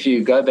if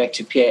you go back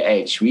to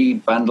PAH, we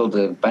bundled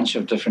a bunch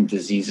of different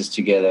diseases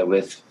together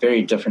with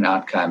very different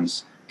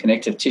outcomes: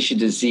 connective tissue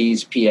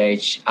disease,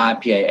 PH,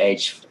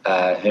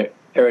 IPAH,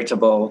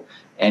 heritable,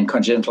 and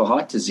congenital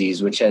heart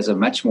disease, which has a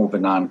much more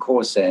benign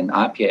course than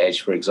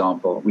IPAH, for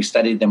example. We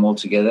studied them all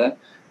together.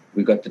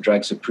 We got the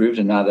drugs approved,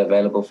 and now they're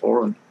available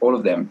for all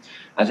of them.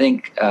 I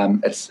think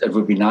it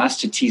would be nice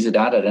to tease it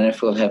out. I don't know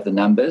if we'll have the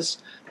numbers,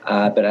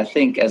 but I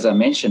think, as I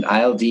mentioned,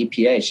 ILD,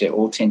 PH, they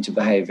all tend to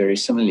behave very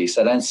similarly.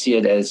 So I don't see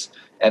it as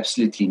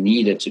absolutely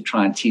needed to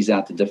try and tease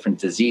out the different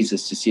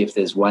diseases to see if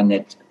there's one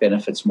that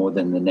benefits more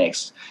than the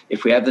next.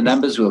 If we have the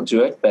numbers, we'll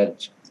do it,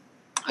 but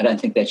I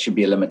don't think that should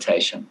be a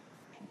limitation.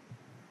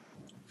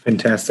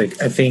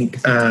 Fantastic. I think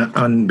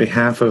on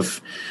behalf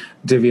of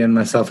Divya and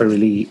myself, I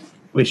really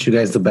wish you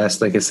guys the best.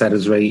 Like I said, I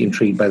was very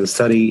intrigued by the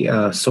study.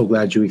 So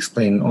glad you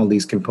explained all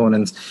these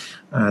components.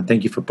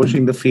 Thank you for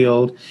pushing the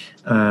field.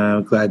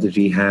 Glad that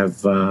we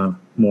have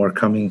more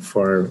coming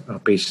for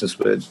patients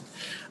with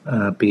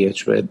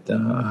PH with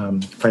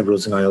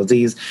fibrosing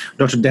ILDs.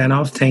 Dr.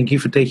 Danoff, thank you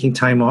for taking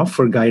time off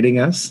for guiding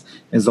us.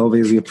 As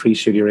always, we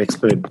appreciate your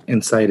expert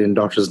insight in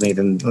Drs.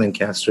 Nathan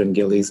Lancaster and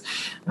Gillies.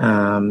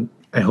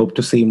 I hope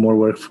to see more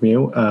work from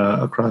you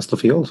across the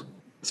field,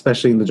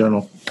 especially in the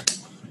journal.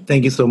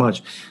 Thank you so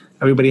much.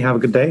 Everybody have a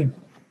good day.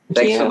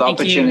 Thanks for the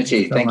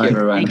opportunity. Thank you,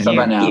 everyone.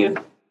 Bye-bye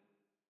now.